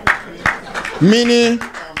 Meaning,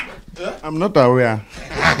 I'm not aware.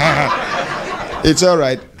 It's all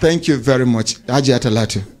right. Thank you very much. Haji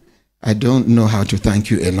Atalatu. I don't know how to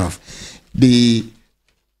thank you enough. You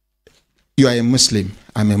are a Muslim.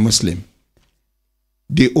 I'm a Muslim.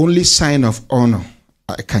 The only sign of honor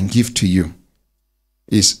I can give to you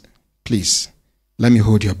is, please, let me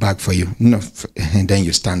hold your bag for you. No, and then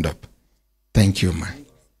you stand up. Thank you, man.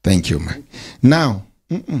 Thank you, man. Now,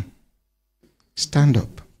 stand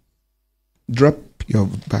up. Drop your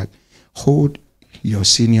bag. Hold your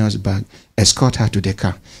senior's bag. Escort her to the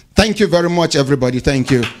car. Thank you very much, everybody.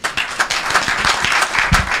 Thank you.